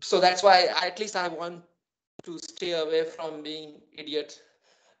 so that's why at least I want to stay away from being idiot.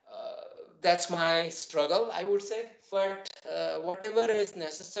 uh, that's my struggle, I would say. But whatever is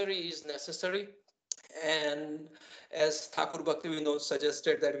necessary is necessary. And as Thakur Bhaktivinoda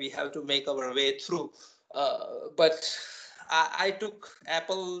suggested, that we have to make our way through. But I took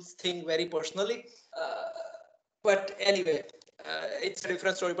Apple's thing very personally. Uh, but anyway, it's a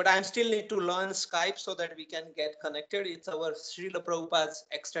different story. But I still need to learn Skype so that we can get connected. It's our Srila Prabhupada's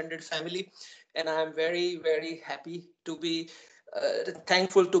extended family, and I am very, very happy to be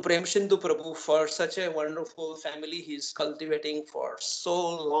thankful to Prem Sindhu Prabhu for such a wonderful family he's cultivating for so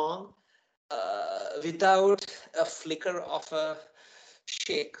long, without a flicker of a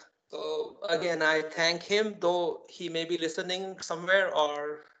shake. So again, I thank him, though he may be listening somewhere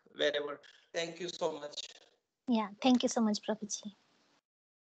or wherever. Thank you so much. Yeah. Thank you so much, Prabhuji.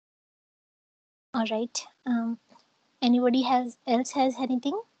 All right. Anybody has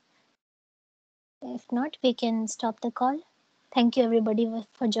anything? If not, we can stop the call. Thank you everybody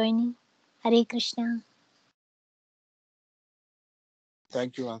for joining. Hare Krishna.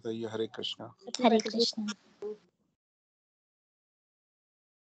 Thank you, Mataji. Hare Krishna. Hare Krishna.